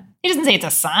God. He doesn't say it's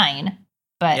a sign,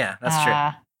 but yeah, that's true.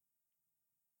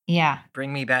 Yeah.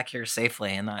 Bring me back here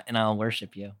safely and I'll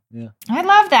worship you. Yeah. I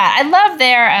love that. I love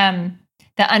their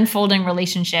the unfolding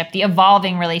relationship, the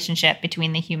evolving relationship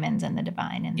between the humans and the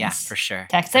divine in this for sure.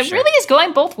 text. It really is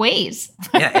going both ways.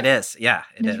 Yeah, it is. Yeah,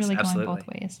 it is really absolutely going both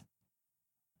ways.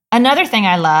 Another thing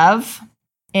I love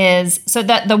is, so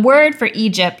the word for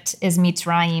Egypt is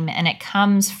Mitzrayim, and it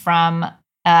comes from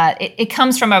it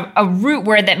comes from a root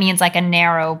word that means like a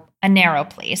narrow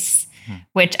place,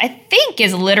 which I think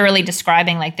is literally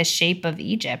describing like the shape of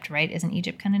Egypt, right? Isn't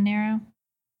Egypt kind of narrow?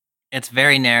 It's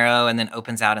very narrow and then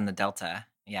opens out in the delta.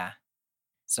 Yeah.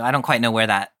 So I don't quite know where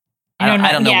that. I don't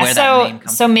know where that name comes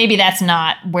from. So maybe that's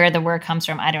not where the word comes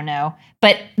from. I don't know.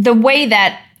 But the way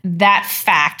the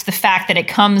fact that it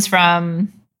comes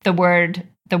from the word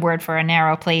for a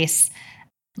narrow place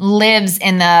lives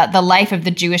in the life of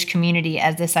the Jewish community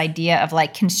as this idea of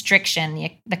like constriction,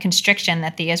 the constriction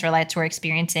that the Israelites were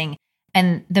experiencing,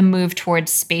 and the move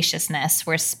towards spaciousness,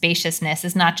 where spaciousness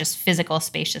is not just physical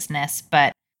spaciousness,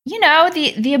 but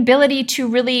the ability to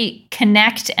really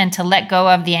connect and to let go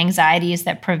of the anxieties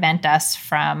that prevent us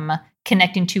from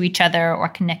connecting to each other or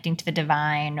connecting to the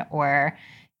divine, or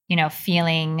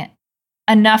feeling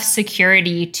enough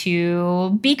security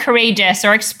to be courageous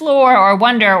or explore or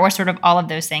wonder or sort of all of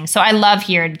those things. So I love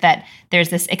here that there's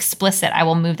this explicit, I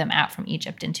will move them out from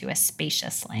Egypt into a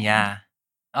spacious land. Yeah.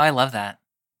 Oh, I love that.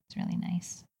 It's really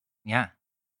nice. Yeah.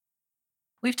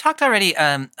 We've talked already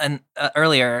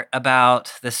earlier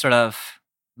about this sort of,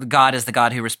 God is the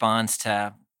God who responds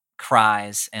to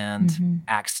cries and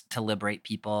acts to liberate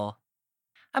people.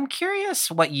 I'm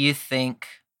curious what you think.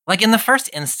 Like in the first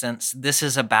instance, this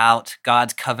is about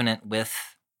God's covenant with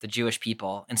the Jewish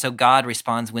people. And so God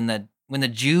responds when the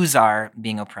Jews are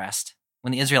being oppressed,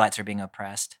 when the Israelites are being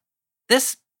oppressed.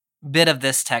 This bit of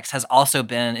this text has also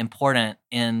been important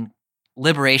in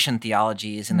liberation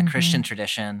theologies in the Christian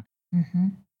tradition.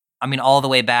 I mean, all the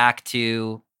way back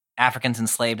to Africans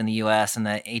enslaved in the U.S. in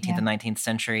the 18th and 19th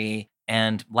century,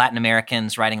 and Latin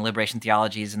Americans writing liberation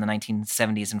theologies in the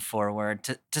 1970s and forward,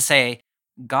 to say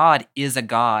God is a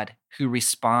God who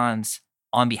responds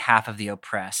on behalf of the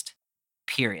oppressed,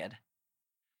 period.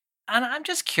 And I'm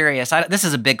just curious. This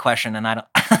is a big question, and I don't,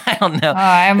 I don't know.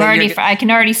 I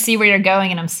can already see where you're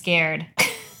going, and I'm scared.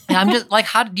 And I'm just like,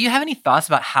 do you have any thoughts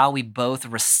about how we both,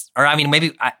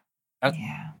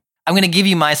 I'm going to give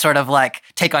you my sort of like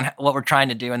take on what we're trying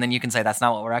to do, and then you can say that's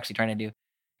not what we're actually trying to do,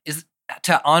 is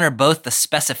to honor both the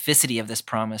specificity of this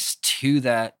promise to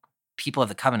the people of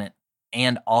the covenant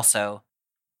and also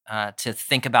to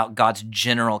think about God's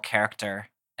general character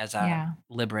as a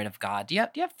liberative God. Do you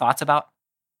have thoughts about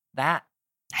that?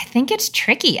 I think it's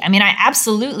tricky. I mean, I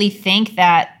absolutely think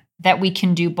that we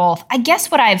can do both. I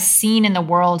guess what I've seen in the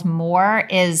world more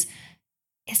is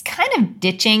kind of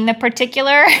ditching the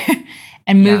particular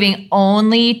and moving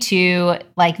only to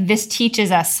like, this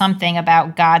teaches us something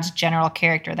about God's general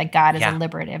character, that God is a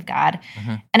liberative God.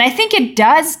 And I think it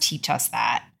does teach us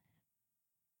that.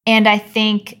 And I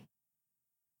think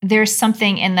there's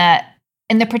something in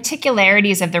the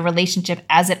particularities of the relationship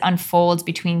as it unfolds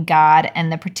between God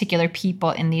and the particular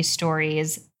people in these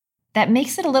stories that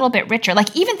makes it a little bit richer.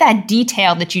 Like even that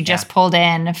detail that you just pulled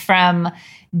in from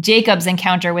Jacob's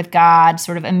encounter with God,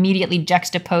 sort of immediately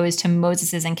juxtaposed to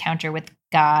Moses' encounter with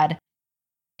God.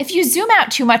 If you zoom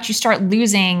out too much, you start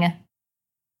losing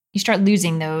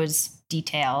those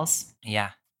details.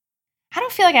 Yeah. I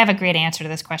don't feel like I have a great answer to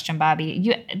this question,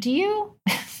 Bobby. Do you?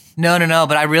 No.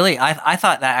 But I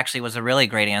thought that actually was a really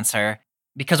great answer,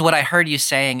 because what I heard you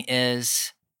saying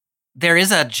is there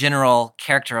is a general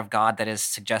character of God that is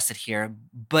suggested here,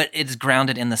 but it's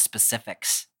grounded in the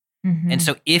specifics. And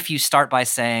so if you start by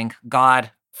saying God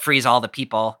frees all the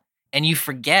people and you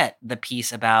forget the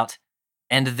piece about,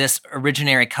 and this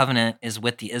originary covenant is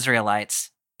with the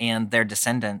Israelites and their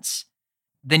descendants,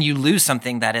 then you lose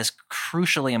something that is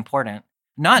crucially important,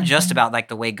 not just about like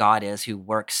the way God is who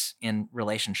works in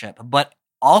relationship, but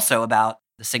also about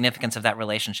the significance of that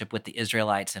relationship with the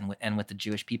Israelites and with the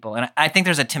Jewish people. And I think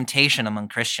there's a temptation among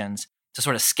Christians to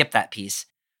sort of skip that piece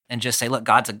and just say, look,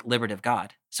 God's a liberative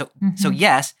God. So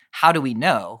yes, how do we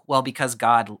know? Well, because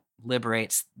God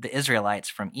liberates the Israelites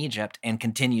from Egypt and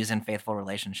continues in faithful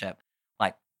relationship.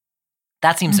 Like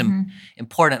that seems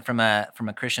important from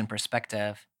a Christian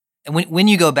perspective. And when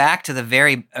you go back to the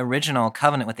very original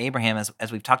covenant with Abraham,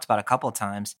 as we've talked about a couple of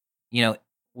times,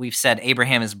 we've said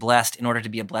Abraham is blessed in order to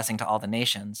be a blessing to all the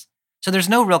nations. So there's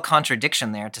no real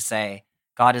contradiction there to say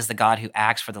God is the God who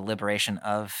acts for the liberation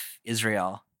of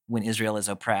Israel when Israel is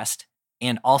oppressed,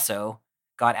 and also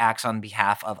God acts on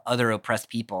behalf of other oppressed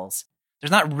peoples.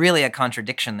 There's not really a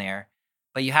contradiction there,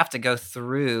 but you have to go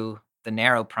through the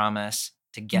narrow promise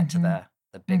to get to the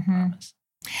big promise.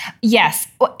 Yes,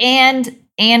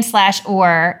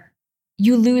 or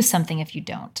you lose something if you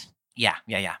don't. Yeah.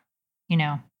 Yeah.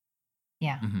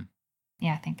 Yeah,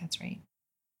 I think that's right.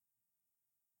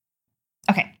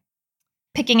 Okay.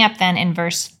 Picking up then in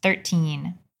verse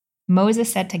 13,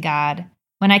 Moses said to God,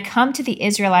 "When I come to the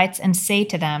Israelites and say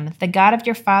to them, 'The God of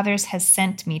your fathers has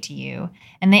sent me to you,'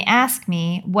 and they ask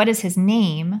me, 'What is his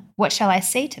name?' what shall I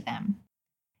say to them?"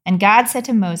 And God said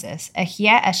to Moses,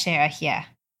 "Ehyeh asher ehyeh."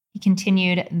 He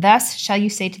continued, "Thus shall you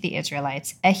say to the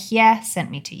Israelites, 'Ehyeh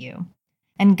sent me to you.'"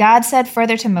 And God said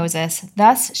further to Moses,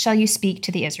 "Thus shall you speak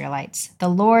to the Israelites, 'The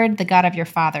Lord, the God of your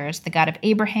fathers, the God of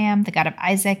Abraham, the God of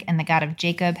Isaac, and the God of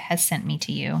Jacob has sent me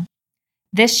to you.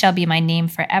 This shall be my name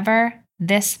forever,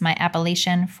 this my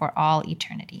appellation for all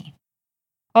eternity."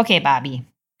 Okay, Bobby.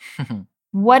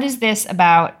 What is this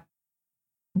about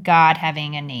God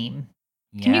having a name?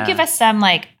 Can you give us some,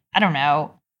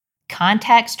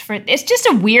 context for it? It's just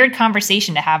a weird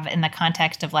conversation to have in the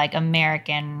context of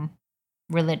American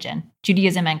religion,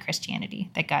 Judaism and Christianity,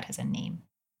 that God has a name.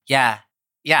 Yeah,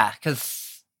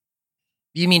 because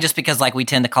you mean just because we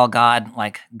tend to call God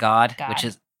God, which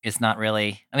is not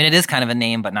really. I mean, it is kind of a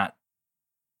name, but not.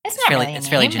 It's not really a name. It's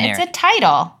fairly generic. It's a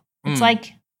title. It's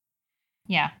like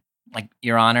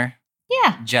Your Honor.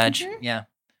 Yeah. Judge. Yeah.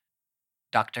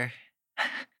 Doctor.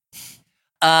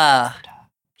 Yeah.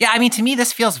 I mean, to me,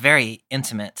 this feels very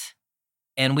intimate,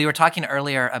 And we were talking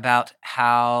earlier about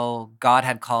how God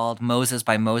had called Moses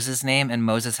by Moses' name and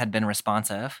Moses had been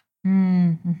responsive.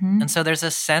 Mm-hmm. And so there's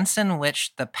a sense in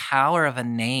which the power of a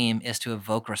name is to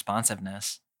evoke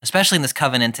responsiveness, especially in this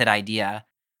covenanted idea.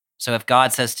 So if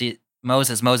God says to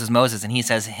Moses, Moses, Moses, and he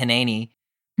says Hineni,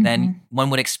 then one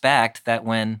would expect that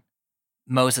when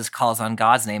Moses calls on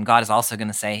God's name, God is also going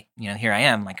to say, here I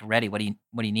am, like ready. What do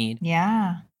you need?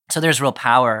 Yeah. So there's real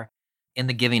power in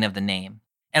the giving of the name.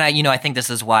 And I think this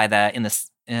is why in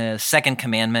the second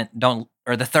commandment,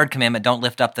 the third commandment, don't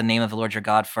lift up the name of the Lord your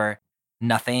God for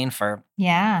nothing, for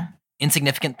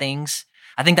insignificant things.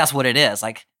 I think that's what it is.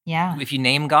 Like, if you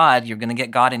name God, you're going to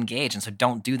get God engaged. And so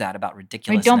don't do that about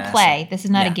ridiculousness. Don't play. This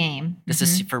is not a game. This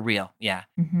is for real. Yeah.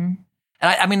 Mm-hmm.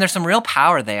 And I mean, there's some real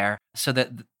power there. So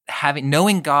that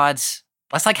knowing God's,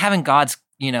 that's like having God's,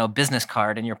 business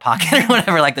card in your pocket or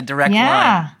whatever, like the direct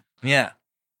line. Yeah.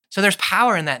 So there's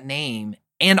power in that name.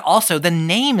 And also the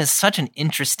name is such an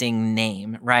interesting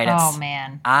name, right? Oh,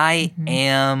 man. I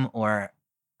am, or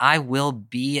I will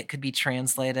be, it could be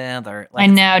translated. Or I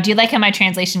know. Do you like how my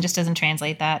translation just doesn't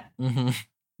translate that?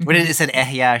 What did it say?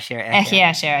 Ehya, share,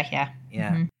 Ehya, share, Ehya.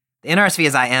 Yeah. The NRSV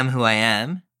is I am who I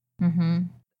am.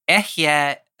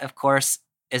 Ehya, of course,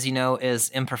 as you know, is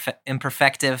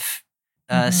imperfective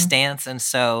stance. And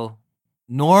so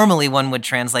normally one would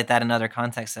translate that in other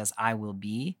contexts as I will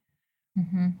be.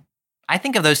 I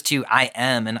think of those two, I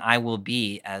am and I will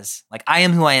be, as like I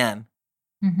am who I am.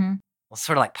 Well,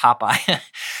 sort of like Popeye.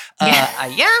 I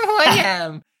am who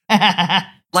I am.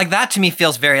 Like that to me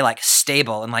feels very like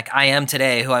stable and like I am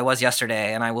today who I was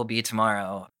yesterday and I will be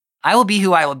tomorrow. I will be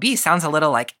who I will be sounds a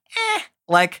little like,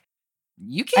 like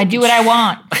you can. I do what I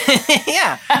want.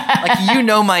 Yeah.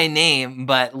 Like my name,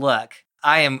 but look,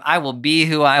 I will be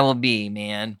who I will be,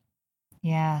 man.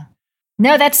 Yeah.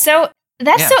 No, that's so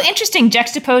interesting,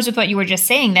 juxtaposed with what you were just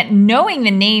saying, that knowing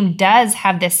the name does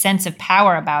have this sense of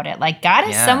power about it. Like God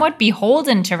is somewhat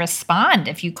beholden to respond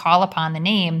if you call upon the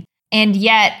name. And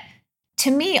yet,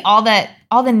 to me, all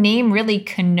the name really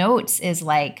connotes is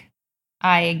like,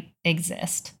 I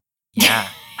exist. Yeah,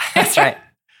 that's right.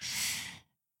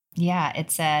 Yeah,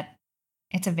 it's a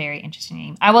very interesting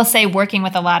name. I will say, working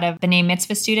with a lot of the B'nai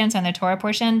Mitzvah students on their Torah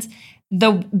portions,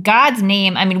 the God's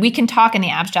name, I mean, we can talk in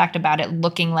the abstract about it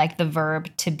looking like the verb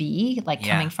to be, like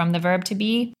coming from the verb to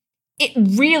be.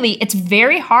 It's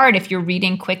very hard if you're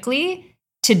reading quickly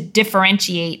to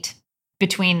differentiate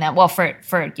between them. Well, for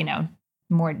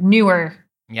more newer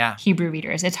Hebrew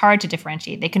readers, it's hard to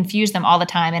differentiate. They confuse them all the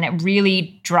time, and it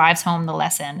really drives home the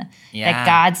lesson that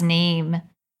God's name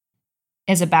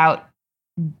is about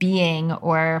being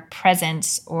or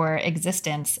presence or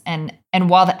existence. And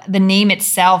while the name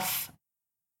itself,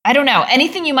 I don't know,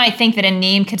 anything you might think that a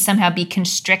name could somehow be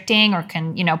constricting or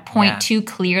can, point too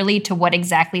clearly to what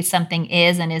exactly something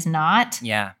is and is not.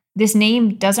 Yeah. This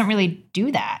name doesn't really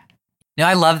do that. No,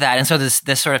 I love that. And so this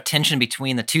sort of tension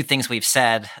between the two things we've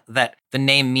said, that the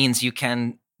name means you've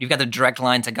got the direct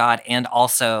line to God, and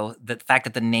also the fact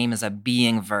that the name is a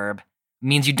being verb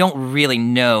means you don't really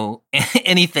know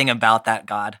anything about that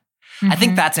God. I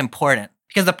think that's important,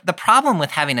 because the problem with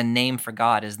having a name for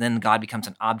God is then God becomes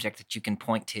an object that you can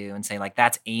point to and say, like,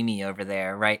 that's Amy over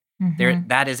there, right?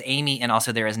 That is Amy, and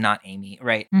also there is not Amy,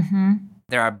 right?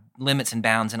 There are limits and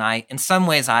bounds, and in some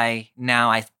ways I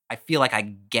feel like I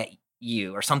get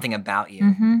you or something about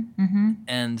you.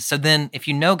 And so then if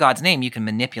you know God's name, you can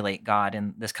manipulate God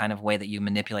in this kind of way that you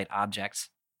manipulate objects,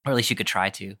 or at least you could try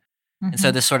to. And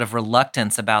so this sort of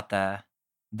reluctance about the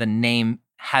name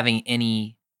having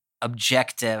any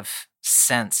objective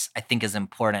sense, I think, is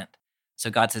important.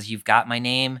 So God says, you've got my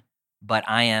name, but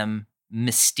I am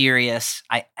mysterious.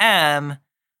 I am,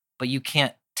 but you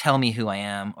can't tell me who I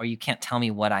am, or you can't tell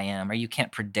me what I am, or you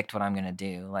can't predict what I'm going to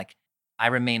do. Like, I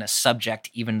remain a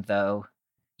subject, even though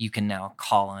you can now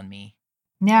call on me.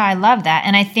 Yeah, I love that.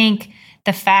 And I think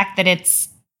the fact that it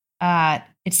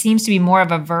seems to be more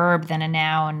of a verb than a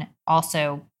noun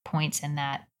also points in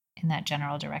that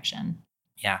general direction.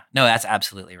 Yeah, no, that's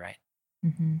absolutely right.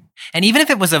 And even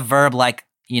if it was a verb like,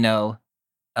 a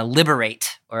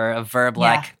liberate, or a verb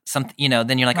like something,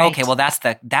 then you're like, okay, well,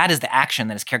 that is the action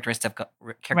that is characteristic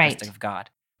of God.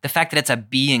 The fact that it's a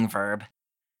being verb,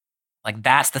 like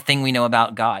that's the thing we know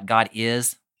about God. God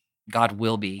is, God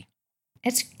will be.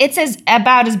 It's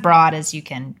about as broad as you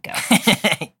can go.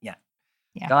 Yeah.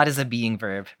 God is a being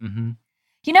verb.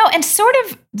 And sort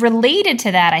of related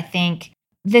to that, I think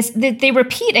they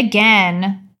repeat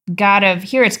again,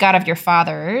 it's God of your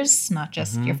fathers, not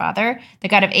just your father, the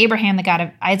God of Abraham, the God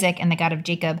of Isaac, and the God of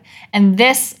Jacob. And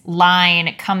this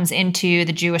line comes into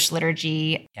the Jewish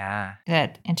liturgy,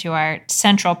 into our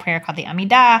central prayer called the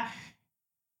Amidah.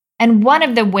 And one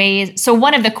of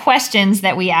the questions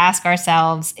that we ask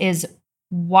ourselves is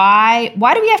why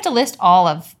do we have to list all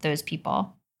of those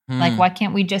people? Like, why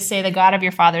can't we just say the God of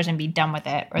your fathers and be done with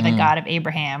it? Or the God of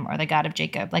Abraham or the God of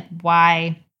Jacob? Like,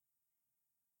 why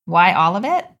all of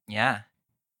it? Yeah.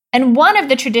 And one of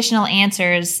the traditional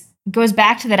answers goes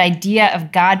back to that idea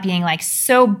of God being like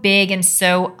so big and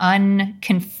so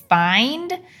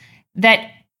unconfined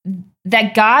that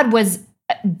God was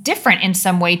different in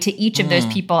some way to each of those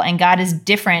people, and God is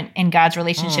different in God's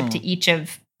relationship to each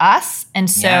of us. And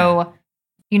so,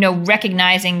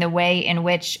 recognizing the way in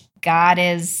which God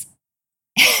is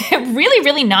really,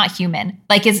 really not human,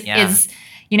 like is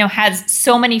has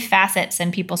so many facets,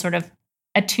 and people sort of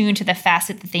attune to the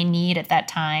facet that they need at that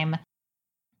time,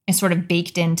 is sort of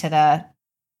baked into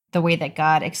the way that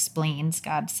God explains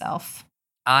God's self.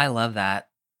 I love that.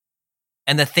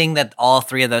 And the thing that all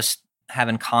three of those have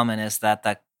in common is that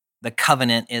the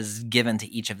covenant is given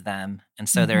to each of them. And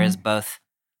so there is both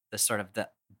the sort of the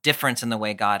difference in the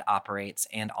way God operates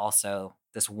and also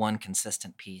this one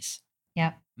consistent piece.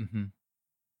 Yeah. Mm-hmm.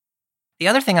 The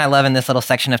other thing I love in this little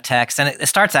section of text, and it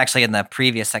starts actually in the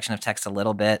previous section of text a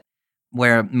little bit,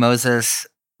 where Moses,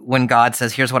 when God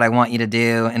says, here's what I want you to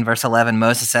do, in verse 11,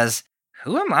 Moses says,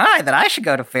 who am I that I should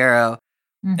go to Pharaoh?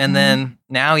 And then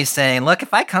now he's saying, look,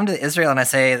 if I come to Israel and I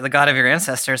say, the God of your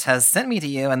ancestors has sent me to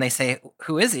you, and they say,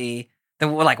 who is he?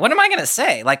 Then we're like, what am I going to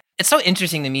say? Like, it's so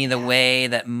interesting to me the way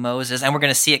that Moses, and we're going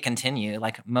to see it continue,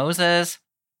 like Moses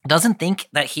doesn't think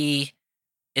that he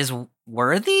is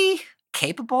worthy,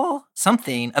 capable,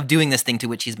 something of doing this thing to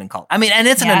which he's been called. I mean, and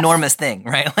it's an enormous thing,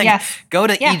 right? Like, go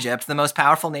to Egypt, the most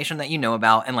powerful nation that you know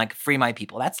about, and like free my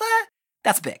people.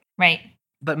 That's big. Right.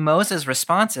 But Moses'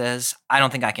 response is, I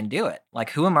don't think I can do it. Like,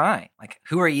 who am I? Like,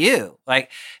 who are you? Like,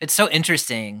 it's so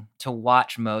interesting to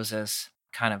watch Moses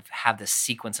kind of have this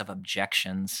sequence of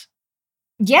objections.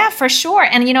 Yeah, for sure.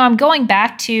 And, I'm going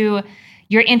back to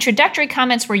your introductory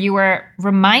comments where you were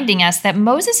reminding us that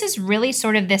Moses is really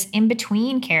sort of this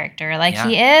in-between character. Like,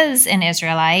 he is an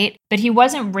Israelite, but he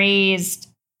wasn't raised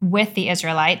with the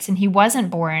Israelites, and he wasn't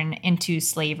born into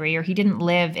slavery, or he didn't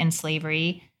live in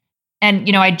slavery. And,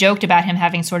 I joked about him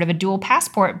having sort of a dual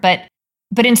passport, but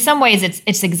in some ways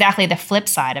it's exactly the flip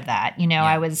side of that.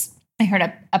 I heard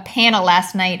a panel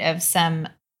last night of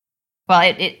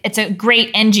it's a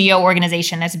great NGO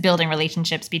organization that's building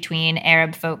relationships between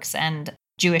Arab folks and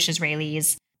Jewish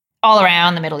Israelis all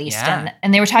around the Middle East.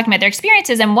 And they were talking about their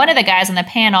experiences. And one of the guys on the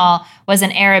panel was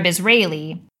an Arab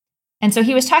Israeli. And so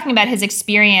he was talking about his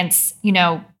experience,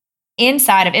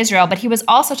 inside of Israel, but he was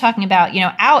also talking about,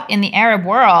 out in the Arab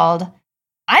world,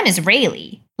 I'm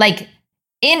Israeli. Like,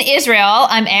 in Israel,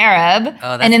 I'm Arab,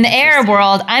 and in the Arab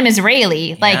world, I'm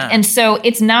Israeli. Like, and so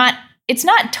it's not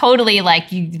totally like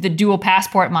the dual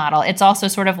passport model. It's also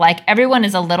sort of like everyone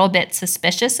is a little bit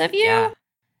suspicious of you. Yeah.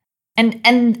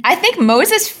 And I think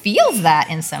Moses feels that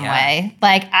in some way.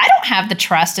 Like, I don't have the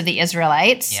trust of the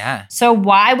Israelites. Yeah. So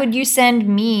why would you send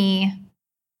me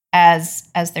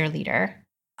as their leader?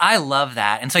 I love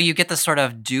that. And so you get this sort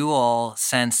of dual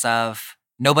sense of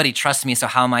nobody trusts me, so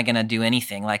how am I going to do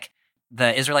anything? Like,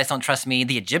 the Israelites don't trust me,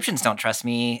 the Egyptians don't trust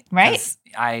me. Right.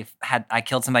 I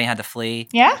killed somebody and had to flee.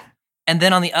 Yeah. And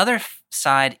then on the other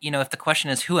side, if the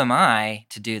question is, who am I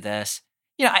to do this?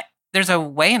 There's a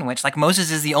way in which, like,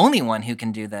 Moses is the only one who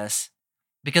can do this,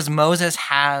 because Moses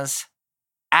has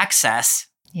access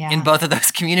in both of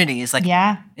those communities. Like,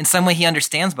 in some way, he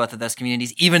understands both of those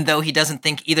communities, even though he doesn't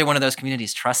think either one of those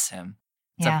communities trusts him.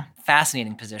 It's a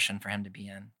fascinating position for him to be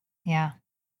in. Yeah.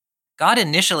 God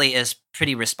initially is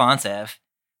pretty responsive.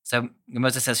 So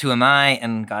Moses says, who am I?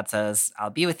 And God says, I'll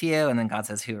be with you. And then God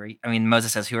says,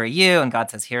 Moses says, who are you? And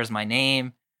God says, here's my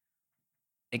name.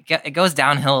 It goes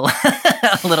downhill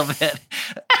a little bit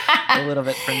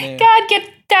from there.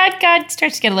 God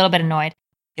starts to get a little bit annoyed.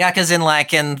 Yeah, because in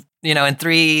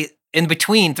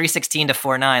between 3:16 to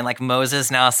 4:9, like,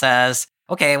 Moses now says,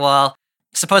 okay, well,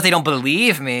 suppose they don't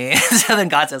believe me. So then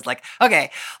God says, like,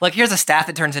 okay, look, here's a staff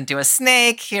that turns into a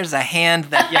snake. Here's a hand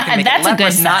that you can make it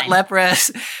leprous, not leprous.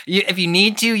 If you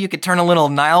need to, you could turn a little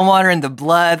Nile water into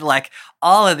blood, like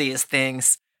all of these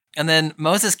things. And then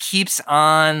Moses keeps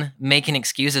on making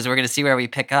excuses. We're going to see where we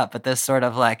pick up. But this sort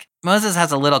of like, Moses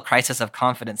has a little crisis of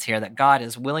confidence here that God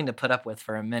is willing to put up with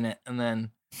for a minute. And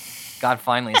then God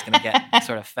finally is going to get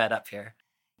sort of fed up here.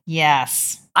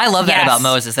 Yes. I love that about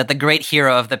Moses, that the great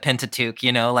hero of the Pentateuch,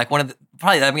 like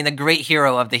the great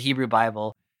hero of the Hebrew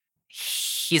Bible,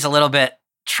 he's a little bit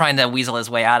trying to weasel his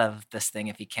way out of this thing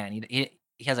if he can. He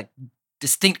has a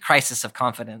distinct crisis of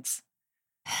confidence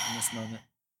in this moment.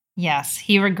 Yes,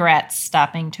 he regrets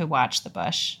stopping to watch the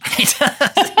bush. He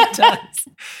does. does.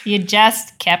 You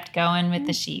just kept going with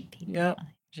the sheep. Yep.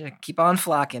 Just keep on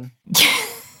flocking.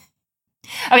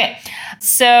 Okay,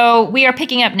 so we are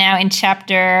picking up now in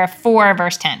chapter 4,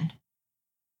 verse 10.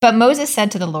 But Moses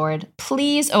said to the Lord,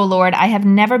 "Please, O Lord, I have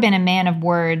never been a man of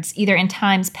words, either in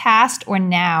times past or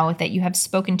now that you have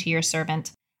spoken to your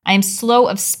servant. I am slow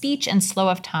of speech and slow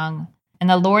of tongue." And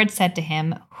the Lord said to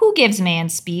him, "Who gives man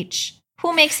speech?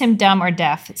 Who makes him dumb or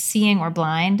deaf, seeing or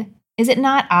blind? Is it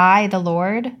not I, the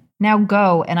Lord? Now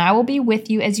go, and I will be with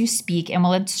you as you speak and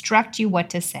will instruct you what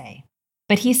to say."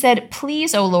 But he said,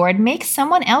 "Please, O Lord, make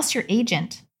someone else your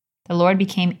agent." The Lord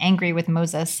became angry with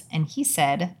Moses, and he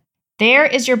said, "There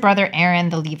is your brother Aaron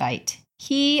the Levite.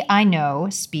 He, I know,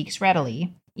 speaks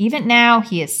readily. Even now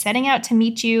he is setting out to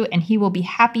meet you, and he will be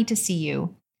happy to see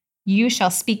you. You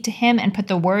shall speak to him and put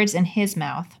the words in his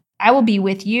mouth. I will be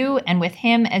with you and with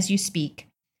him as you speak,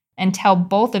 and tell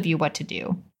both of you what to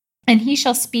do. And he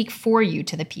shall speak for you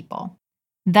to the people.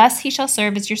 Thus he shall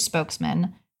serve as your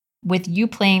spokesman, with you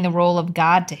playing the role of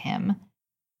God to him.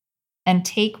 And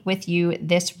take with you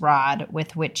this rod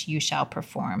with which you shall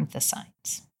perform the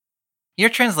signs." Your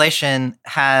translation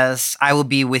has, "I will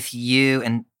be with you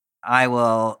and I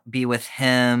will be with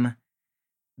him."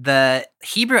 The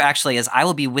Hebrew actually is, "I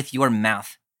will be with your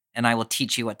mouth and I will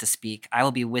teach you what to speak." I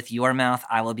will be with your mouth.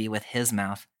 I will be with his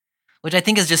mouth, which I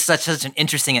think is just such an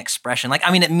interesting expression. Like,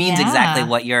 I mean, it means exactly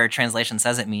what your translation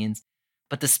says it means,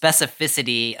 but the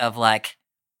specificity of like,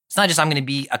 it's not just I'm going to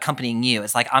be accompanying you.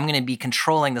 It's like, I'm going to be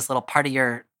controlling this little part of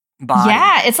your body.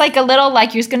 Yeah, it's like a little,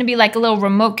 like you're going to be like a little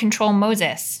remote control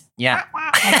Moses. Yeah.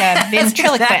 Like a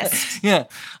ventriloquist. Yeah.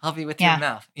 I'll be with your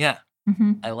mouth. Yeah.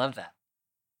 Mm-hmm. I love that.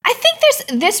 I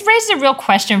think this raises a real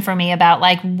question for me about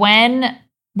like when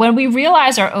we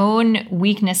realize our own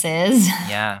weaknesses.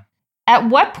 Yeah. At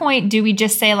what point do we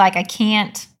just say like, I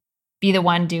can't be the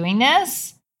one doing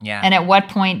this? Yeah. And at what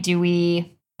point do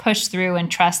we push through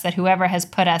and trust that whoever has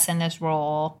put us in this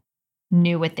role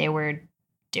knew what they were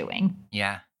doing?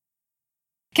 Yeah.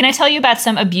 Can I tell you about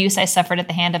some abuse I suffered at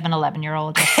the hand of an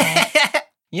 11-year-old yesterday?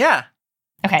 Yeah.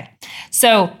 Okay.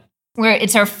 So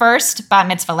it's her first bat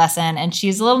mitzvah lesson, and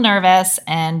she's a little nervous,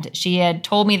 and she had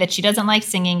told me that she doesn't like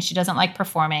singing, she doesn't like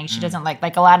performing, she doesn't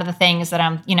like a lot of the things that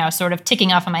I'm, sort of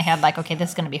ticking off in my head, like, okay, this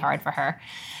is going to be hard for her.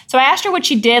 So I asked her what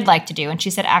she did like to do, and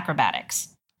she said acrobatics.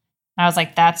 And I was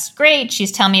like, that's great.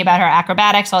 She's telling me about her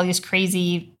acrobatics, all these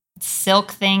crazy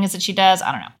silk things that she does.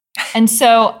 I don't know. And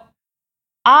so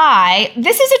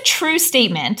this is a true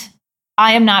statement.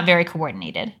 I am not very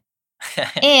coordinated.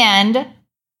 And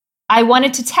I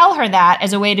wanted to tell her that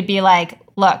as a way to be like,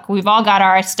 look, we've all got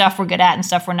our stuff we're good at and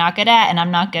stuff we're not good at, and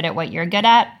I'm not good at what you're good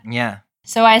at. Yeah.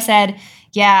 So I said,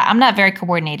 yeah, I'm not very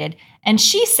coordinated. And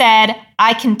she said,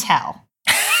 I can tell.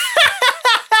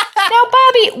 Now,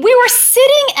 Bobby, we were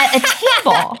sitting at a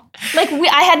table. Like,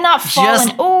 I had not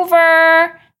fallen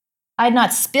over. I had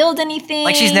not spilled anything.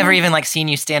 Like, she's never even, seen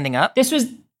you standing up? This was...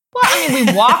 Well, I mean,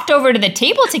 we walked over to the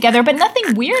table together, but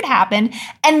nothing weird happened.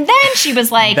 And then she was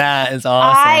like, that is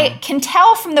awesome. I can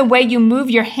tell from the way you move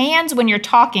your hands when you're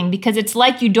talking, because it's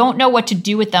like you don't know what to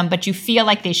do with them, but you feel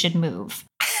like they should move.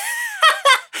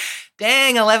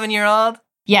 Dang, 11-year-old.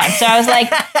 Yeah, so I was like,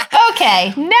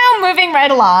 okay, now moving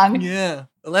right along. Yeah.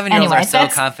 11-year-olds are so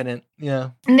confident. Yeah.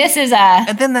 And this is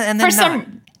and then I know.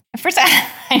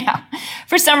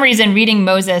 For some reason, reading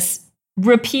Moses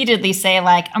repeatedly say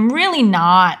like, I'm really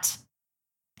not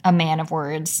a man of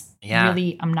words. Yeah.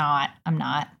 Really, I'm not.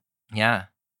 Yeah.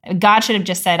 God should have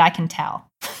just said, I can tell.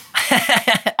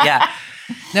 Yeah.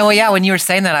 No, well, yeah, when you were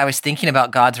saying that, I was thinking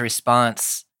about God's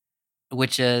response,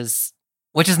 which is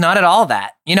not at all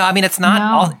that. I mean, it's not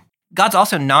all. God's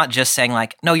also not just saying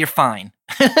like, no, you're fine.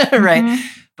 Right?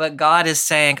 Mm-hmm. But God is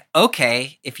saying,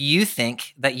 okay, if you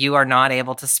think that you are not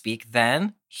able to speak,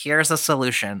 then here's a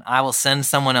solution. I will send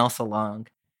someone else along.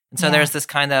 And so there's this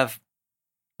kind of,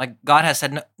 like, God has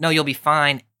said, no, you'll be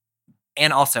fine.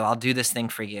 And also, I'll do this thing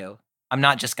for you. I'm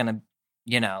not just going to,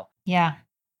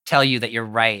 tell you that you're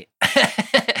right.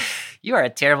 You are a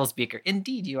terrible speaker.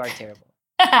 Indeed, you are terrible.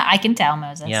 I can tell,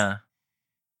 Moses. Yeah.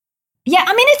 Yeah,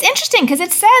 I mean, it's interesting because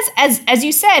it says, as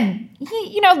you said,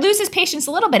 he, loses patience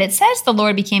a little bit. It says the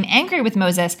Lord became angry with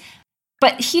Moses,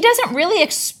 but he doesn't really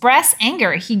express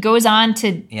anger. He goes on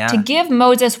to give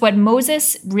Moses what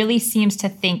Moses really seems to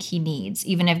think he needs,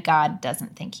 even if God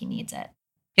doesn't think he needs it.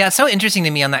 Yeah, it's so interesting to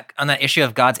me on that issue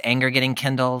of God's anger getting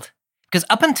kindled, because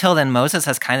up until then, Moses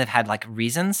has kind of had like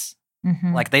reasons,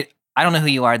 like I don't know who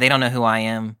you are, they don't know who I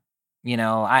am,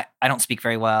 I don't speak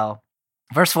very well.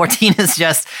 Verse 14 is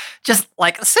just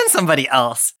like, send somebody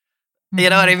else. You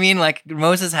know what I mean? Like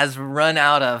Moses has run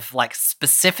out of like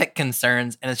specific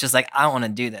concerns and it's just like, I don't want to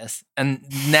do this. And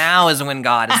now is when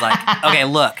God is like, okay,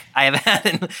 look, I've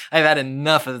had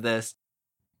enough of this.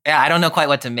 Yeah, I don't know quite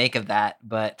what to make of that,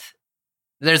 but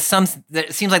it seems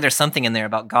like there's something in there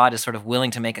about God is sort of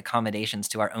willing to make accommodations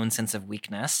to our own sense of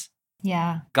weakness.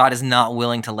 Yeah. God is not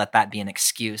willing to let that be an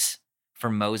excuse for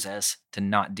Moses to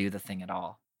not do the thing at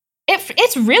all.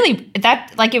 It's really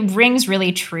that, like, it rings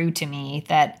really true to me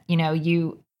that, you know,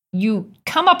 you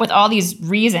come up with all these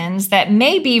reasons that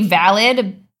may be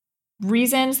valid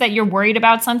reasons that you're worried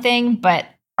about something, but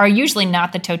are usually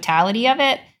not the totality of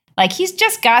it. Like, he's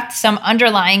just got some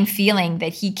underlying feeling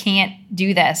that he can't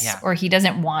do this, or he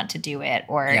doesn't want to do it,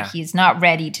 or he's not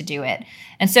ready to do it.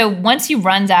 And so once he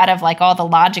runs out of like all the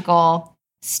logical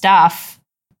stuff,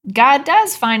 God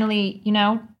does finally, you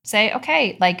know, say,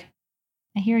 okay, like,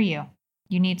 I hear you.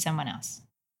 You need someone else.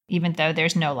 Even though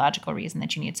there's no logical reason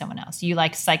that you need someone else. You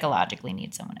like psychologically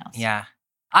need someone else. Yeah.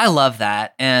 I love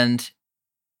that. And,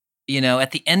 you know,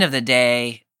 at the end of the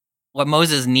day, what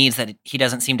Moses needs that he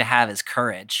doesn't seem to have is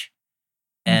courage.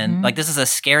 And like, this is a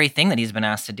scary thing that he's been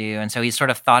asked to do. And so he's sort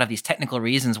of thought of these technical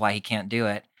reasons why he can't do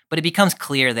it. But it becomes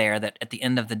clear there that at the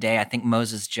end of the day, I think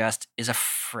Moses just is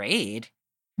afraid.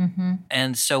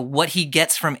 And so what he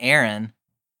gets from Aaron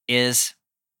is,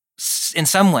 in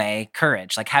some way,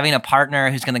 courage, like having a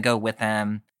partner who's going to go with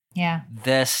him. Yeah.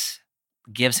 This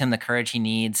gives him the courage he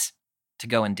needs to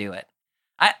go and do it.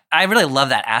 I really love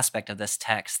that aspect of this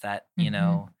text that, you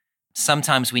know,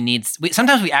 sometimes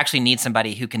we actually need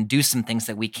somebody who can do some things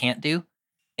that we can't do.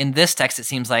 In this text, it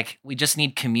seems like we just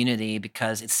need community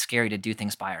because it's scary to do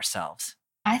things by ourselves.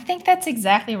 I think that's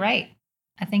exactly right.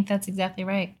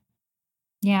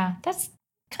 Yeah, that's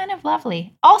kind of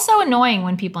lovely. Also annoying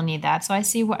when people need that. So I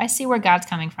see where God's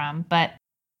coming from, but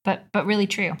really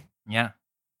true. Yeah.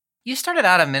 You started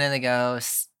out a minute ago.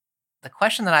 The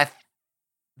question that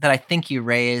I think you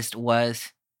raised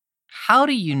was, how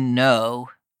do you know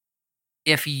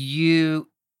if you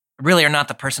really are not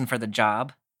the person for the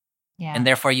job? Yeah. And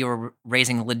therefore you were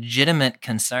raising legitimate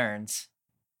concerns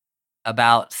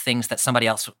about things that somebody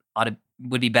else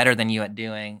would be better than you at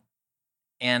doing.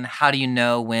 And how do you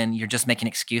know when you're just making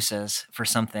excuses for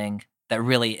something that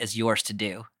really is yours to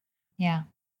do? Yeah.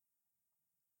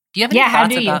 Do you have any thoughts how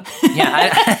do about? You?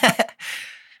 Yeah,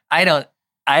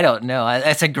 I don't know.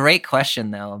 It's a great question,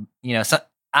 though. You know, so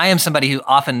I am somebody who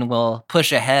often will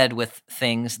push ahead with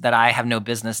things that I have no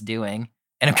business doing,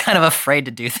 and I'm kind of afraid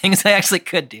to do things I actually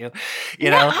could do.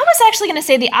 You know, I was actually going to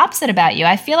say the opposite about you.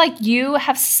 I feel like you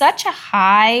have such a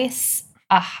high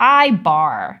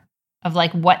bar of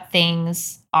like what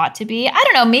things ought to be. I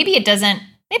don't know. Maybe it doesn't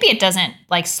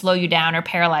like slow you down or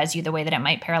paralyze you the way that it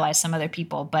might paralyze some other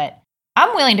people. But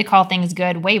I'm willing to call things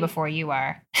good way before you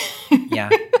are. Yeah.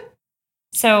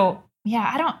 So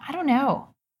yeah, I don't know.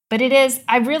 But it is,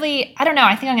 I don't know.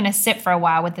 I think I'm going to sit for a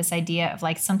while with this idea of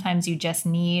like, sometimes you just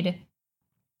need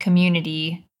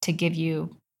community to give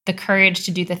you the courage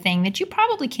to do the thing that you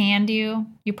probably can do.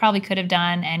 You probably could have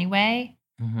done anyway.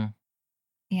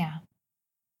 Yeah.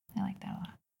 I like that a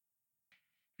lot.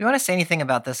 You want to say anything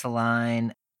about this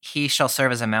line? He shall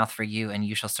serve as a mouth for you, and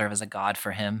you shall serve as a God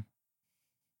for him.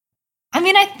 I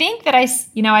mean, I think that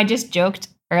I just joked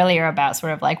earlier about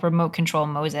sort of like remote control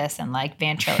Moses and like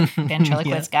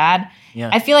ventriloquist God. Yeah.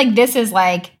 I feel like this is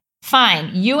like,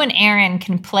 fine, you and Aaron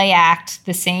can play act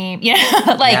the same. You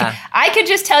know, like I could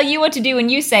just tell you what to do and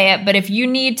you say it, but if you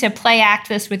need to play act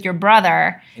this with your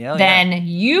brother, then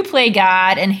you play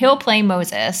God and he'll play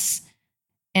Moses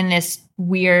in this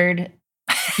weird,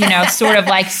 you know, sort of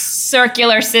like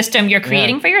circular system you're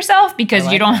creating for yourself because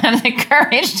you don't have the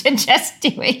courage to just do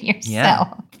it yourself.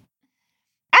 Yeah.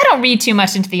 I don't read too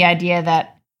much into the idea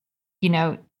that, you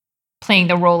know, playing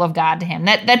the role of God to him.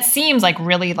 That seems like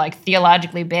really like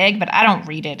theologically big, but I don't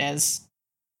read it as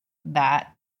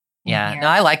that. Yeah, no,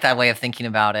 I like that way of thinking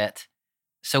about it.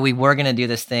 So we were going to do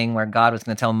this thing where God was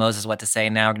going to tell Moses what to say.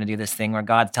 Now we're going to do this thing where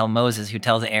God tells Moses who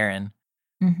tells Aaron.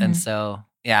 And so,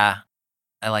 yeah,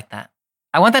 I like that.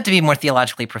 I want that to be more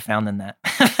theologically profound than that.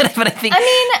 but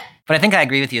I think I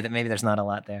agree with you that maybe there's not a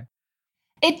lot there.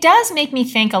 It does make me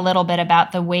think a little bit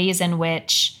about the ways in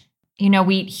which, you know,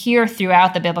 we hear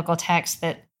throughout the biblical text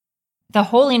that the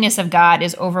holiness of God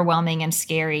is overwhelming and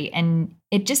scary, and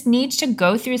it just needs to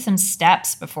go through some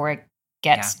steps before it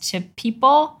gets to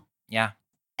people. Yeah.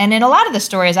 And in a lot of the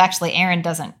stories, actually, Aaron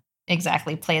doesn't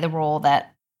exactly play the role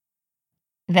that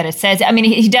it says. I mean,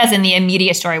 he does in the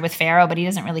immediate story with Pharaoh, but he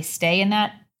doesn't really stay in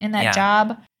that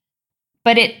job.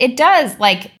 But it does,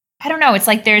 like, I don't know. It's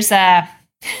like there's a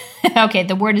okay,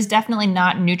 the word is definitely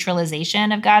not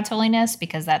neutralization of God's holiness,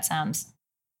 because that sounds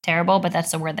terrible, but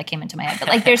that's the word that came into my head. But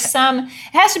like there's it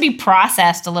has to be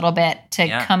processed a little bit to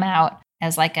come out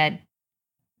as like a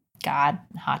God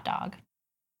hot dog.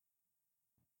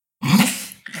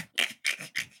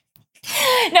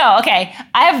 No, okay.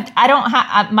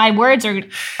 My words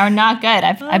are not good.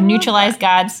 I've neutralized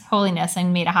God's holiness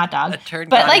and made a hot dog.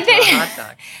 But like a hot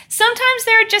dog. Sometimes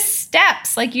there are just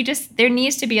steps. Like there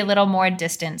needs to be a little more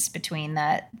distance between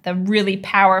the really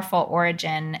powerful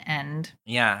origin and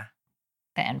the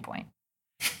end point.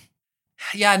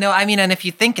 Yeah, no, I mean, and if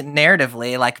you think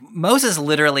narratively, like Moses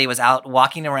literally was out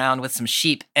walking around with some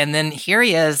sheep, and then here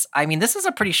he is. I mean, this is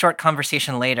a pretty short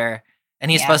conversation later, and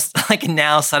he's supposed to, like,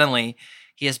 now suddenly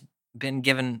he has been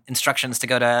given instructions to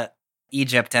go to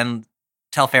Egypt and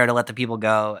tell Pharaoh to let the people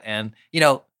go, and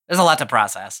there's a lot to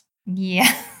process. Yeah,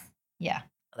 yeah,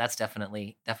 that's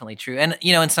definitely true, and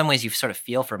in some ways you sort of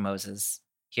feel for Moses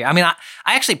here. I mean, I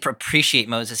actually appreciate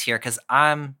Moses here because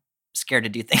I'm scared to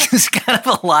do things kind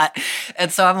of a lot,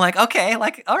 and so I'm like, okay,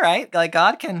 like, all right, like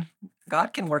God can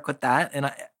work with that,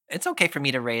 and it's okay for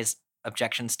me to raise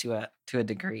objections to a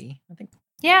degree. I think.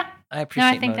 Yeah, I appreciate.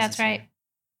 No, I think Moses that's right. here.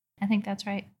 I think that's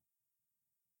right.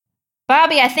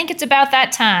 Bobby, I think it's about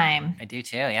that time. I do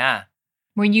too. Yeah.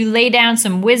 Where you lay down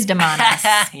some wisdom on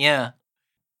us. Yeah.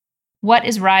 What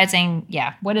is rising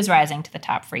to the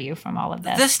top for you from all of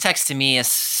this? This text to me is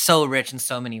so rich in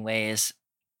so many ways.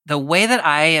 The way that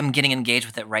I am getting engaged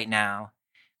with it right now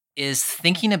is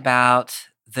thinking about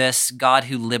this God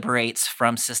who liberates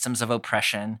from systems of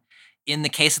oppression. In the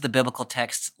case of the biblical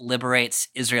text, liberates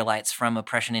Israelites from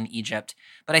oppression in Egypt.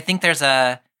 But I think there's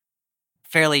a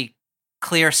fairly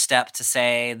clear step to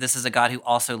say this is a God who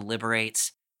also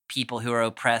liberates people who are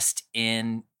oppressed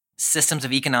in systems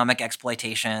of economic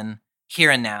exploitation here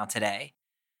and now today.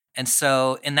 And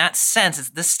so in that sense,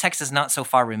 this text is not so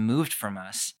far removed from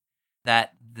us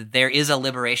that there is a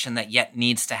liberation that yet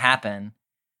needs to happen.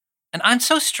 And I'm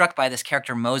so struck by this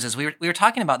character Moses. We were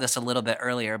talking about this a little bit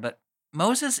earlier, but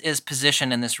Moses is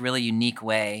positioned in this really unique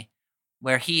way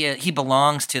where he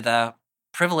belongs to the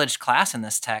privileged class in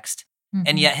this text. Mm-hmm.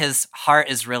 And yet his heart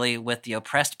is really with the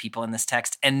oppressed people in this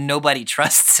text, and nobody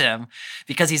trusts him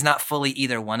because he's not fully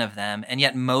either one of them. And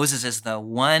yet Moses is the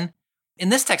one, in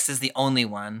this text is the only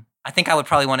one. I think I would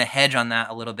probably want to hedge on that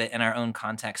a little bit in our own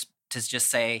context to just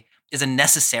say is a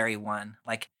necessary one.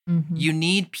 Like you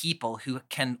need people who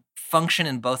can function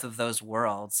in both of those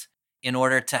worlds in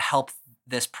order to help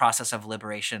this process of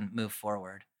liberation move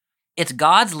forward. It's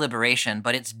God's liberation,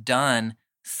 but it's done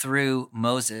through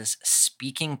Moses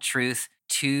speaking truth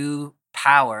to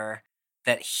power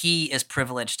that he is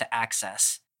privileged to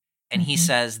access. And he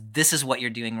says, this is what you're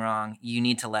doing wrong. You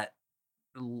need to let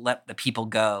the people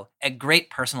go at great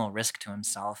personal risk to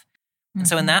himself. And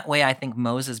so in that way, I think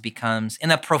Moses becomes,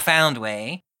 in a profound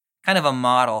way, kind of a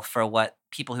model for what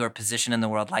people who are positioned in the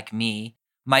world like me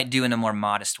might do in a more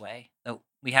modest way. So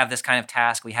we have this kind of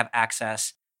task. We have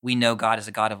access. We know God is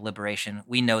a God of liberation.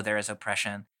 We know there is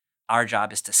oppression. Our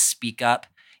job is to speak up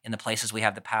in the places we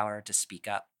have the power to speak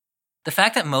up. The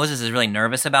fact that Moses is really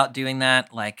nervous about doing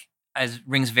that, like,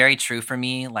 rings very true for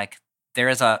me. Like, there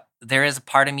is a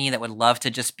part of me that would love to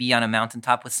just be on a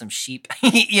mountaintop with some sheep,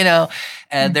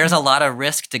 and there's a lot of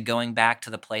risk to going back to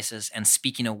the places and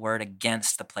speaking a word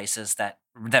against the places that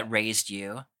raised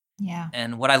you. Yeah.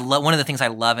 And one of the things I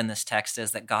love in this text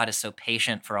is that God is so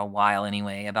patient for a while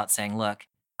anyway about saying, look,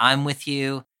 I'm with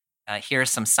you. Here's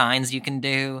some signs you can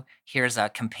do. Here's a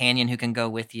companion who can go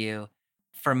with you.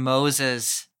 For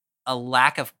Moses, a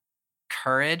lack of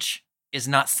courage is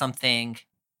not something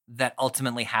that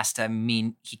ultimately has to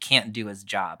mean he can't do his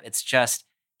job. It's just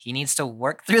he needs to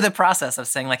work through the process of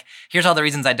saying, like, here's all the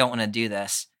reasons I don't want to do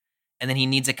this. And then he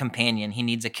needs a companion. He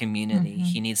needs a community.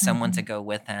 He needs someone to go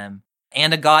with him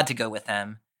and a God to go with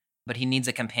him. But he needs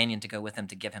a companion to go with him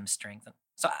to give him strength.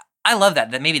 So I love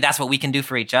that maybe that's what we can do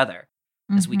for each other.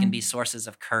 Is we can be sources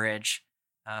of courage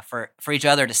for each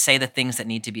other to say the things that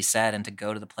need to be said and to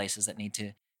go to the places that need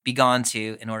to be gone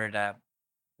to in order to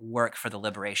work for the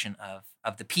liberation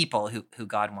of the people who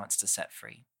God wants to set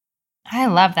free. I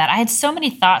love that. I had so many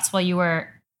thoughts while you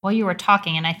were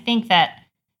talking, and I think that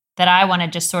I want to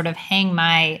just sort of hang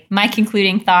my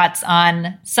concluding thoughts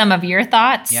on some of your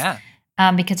thoughts. Yeah.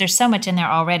 Because there's so much in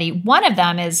there already. One of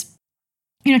them is,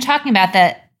 talking about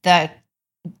the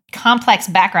complex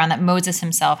background that Moses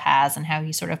himself has and how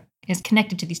he sort of is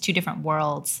connected to these two different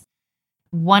worlds.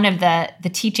 One of the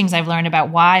teachings I've learned about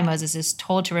why Moses is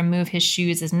told to remove his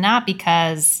shoes is not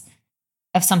because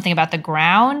of something about the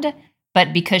ground,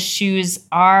 but because shoes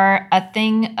are a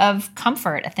thing of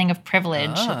comfort, a thing of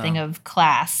privilege, a thing of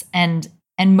class. And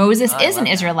Moses is an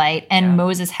Israelite, and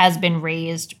Moses has been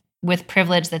raised with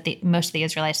privilege that most of the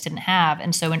Israelites didn't have.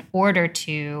 And so in order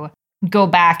to go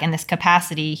back in this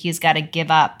capacity, he's got to give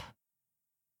up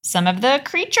some of the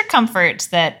creature comforts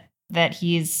that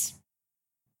he's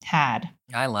had.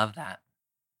 I love that.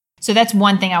 So that's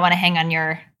one thing I want to hang on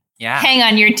your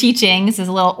teaching. This is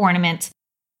a little ornament.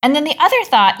 And then the other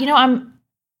thought,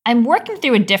 I'm working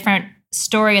through a different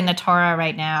story in the Torah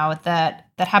right now that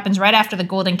happens right after the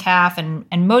golden calf, and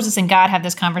Moses and God have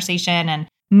this conversation, and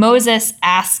Moses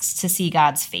asks to see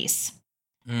God's face.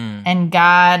 And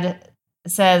God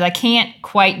says, I can't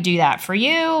quite do that for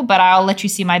you, but I'll let you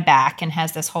see my back, and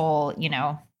has this whole,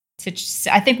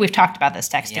 I think we've talked about this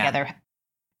text together.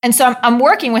 And so I'm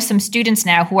working with some students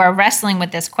now who are wrestling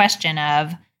with this question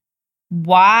of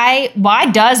why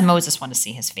does Moses want to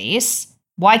see his face?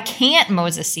 Why can't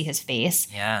Moses see his face?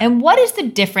 Yeah. And what is the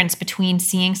difference between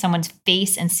seeing someone's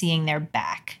face and seeing their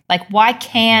back? Like, why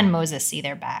can Moses see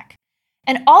their back?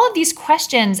 And all of these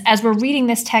questions, as we're reading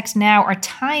this text now, are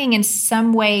tying in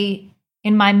some way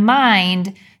in my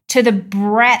mind to the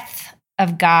breadth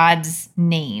of God's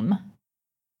name,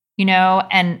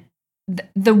 and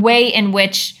the way in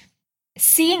which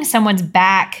seeing someone's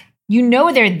back,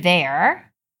 they're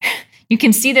there. You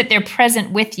can see that they're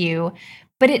present with you,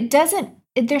 but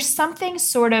there's something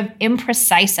sort of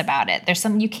imprecise about it.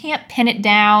 You can't pin it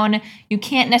down. You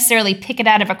can't necessarily pick it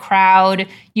out of a crowd.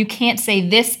 You can't say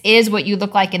this is what you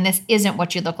look like and this isn't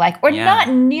what you look like, or not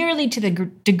nearly to the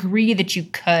degree that you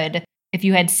could if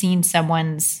you had seen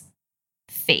someone's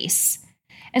face.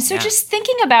 And so just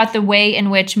thinking about the way in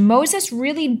which Moses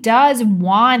really does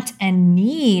want and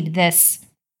need this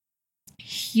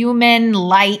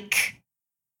human-like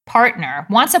partner,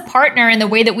 wants a partner in the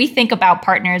way that we think about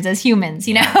partners as humans,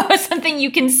 something you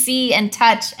can see and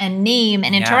touch and name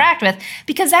and interact with,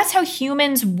 because that's how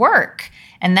humans work.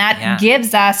 And that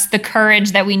gives us the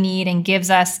courage that we need and gives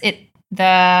us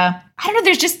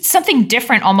there's just something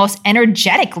different almost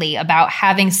energetically about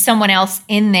having someone else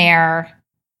in there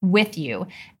with you.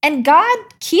 And God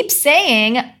keeps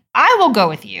saying, I will go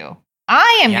with you.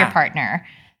 I am your partner.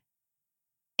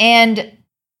 And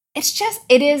it's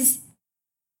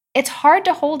hard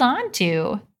to hold on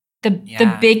to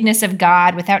the bigness of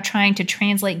God without trying to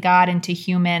translate God into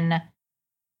human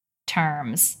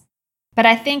terms. But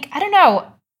I think, I don't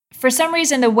know, for some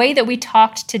reason, the way that we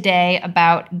talked today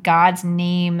about God's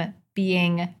name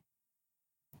being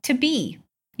to be,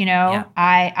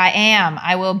 I am,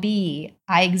 I will be,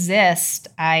 I exist,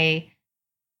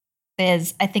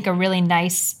 is, I think, a really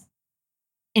nice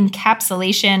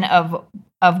encapsulation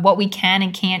of what we can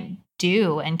and can't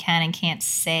do and can and can't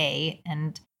say.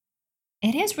 And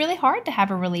it is really hard to have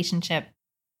a relationship.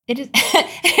 It is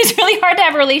really hard to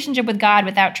have a relationship with God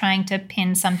without trying to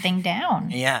pin something down.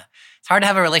 Yeah. It's hard to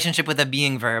have a relationship with a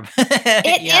being verb.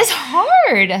 It is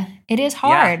hard. It is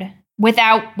hard. Yeah.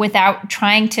 Without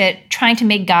trying to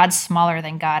make God smaller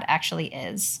than God actually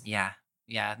is. Yeah.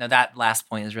 Yeah. No, that last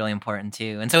point is really important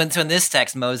too. And so in this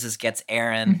text, Moses gets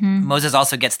Aaron. Moses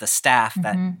also gets the staff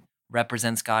that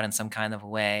represents God in some kind of a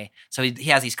way. So he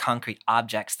has these concrete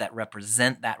objects that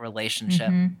represent that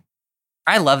relationship.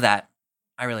 I love that.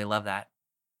 I really love that.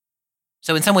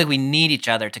 So in some way, we need each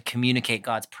other to communicate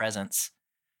God's presence.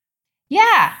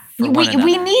 Yeah.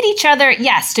 We need each other,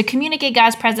 yes, to communicate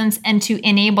God's presence and to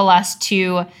enable us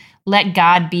to let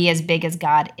God be as big as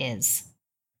God is.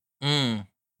 I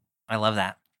love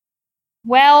that.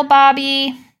 Well,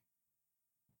 Bobby,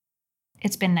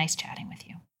 it's been nice chatting with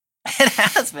you. It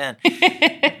has been.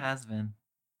 It has been.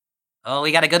 Oh,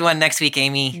 we got a good one next week,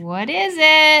 Amy. What is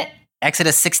it?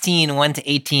 Exodus 16,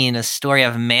 1-18, a story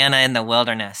of manna in the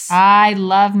wilderness. I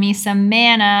love me some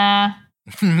manna.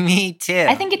 Me too.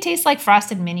 I think it tastes like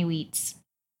frosted mini wheats.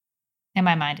 In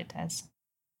my mind, it does.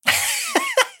 I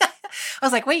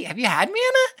was like, wait, have you had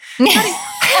manna?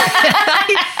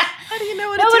 How do you know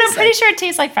what it tastes like? No, but I'm pretty sure it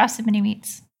tastes like frosted mini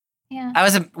wheats. Yeah. I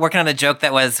was working on a joke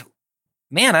that was,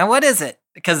 manna, what is it?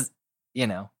 Because,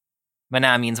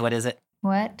 manna means what is it?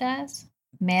 What does?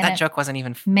 Manna. That joke wasn't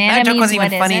even Manna that joke wasn't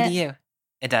even funny it? to you.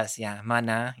 It does, yeah.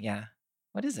 Manna, yeah.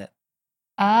 What is it?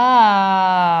 Oh,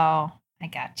 I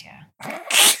gotcha.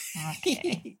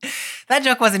 Okay. That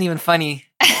joke wasn't even funny.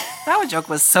 That joke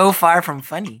was so far from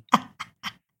funny.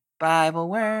 Bible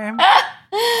worm.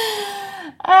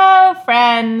 Oh,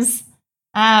 friends.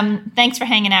 Thanks for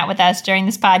hanging out with us during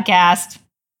this podcast.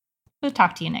 We'll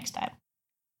talk to you next time.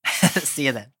 See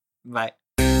you then. Bye.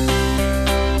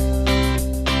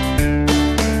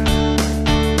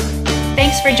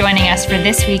 Thanks for joining us for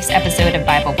this week's episode of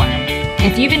Bible Worm.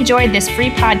 If you've enjoyed this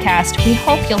free podcast, we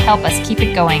hope you'll help us keep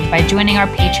it going by joining our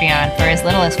Patreon for as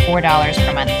little as $4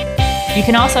 per month. You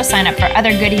can also sign up for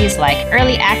other goodies like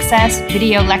early access,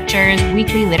 video lectures,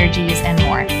 weekly liturgies, and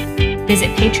more.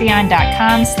 Visit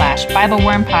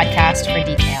patreon.com/BibleWorm Podcast for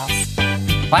details.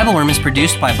 Bible Worm is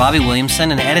produced by Bobby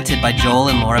Williamson and edited by Joel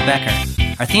and Laura Becker.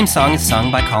 Our theme song is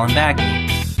sung by Colin Bagney.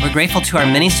 We're grateful to our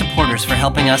many supporters for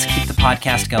helping us keep the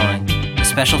podcast going. A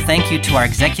special thank you to our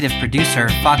executive producer,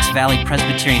 Fox Valley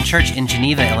Presbyterian Church in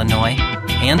Geneva, Illinois,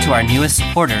 and to our newest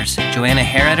supporters, Joanna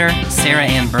Herriter, Sarah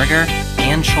Ann Berger,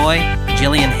 Ann Choi,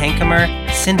 Jillian Hankemer,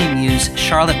 Cindy Muse,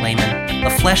 Charlotte Lehman, La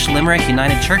Flèche Limerick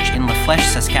United Church in La Flèche,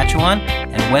 Saskatchewan,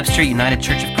 and Webster United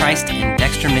Church of Christ in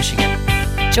Dexter, Michigan.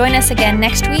 Join us again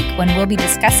next week when we'll be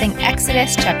discussing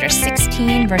Exodus chapter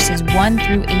 16, verses 1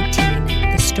 through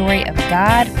 18, the story of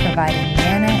God providing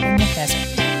manna in the desert.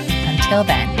 Until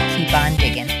then, keep on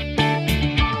digging.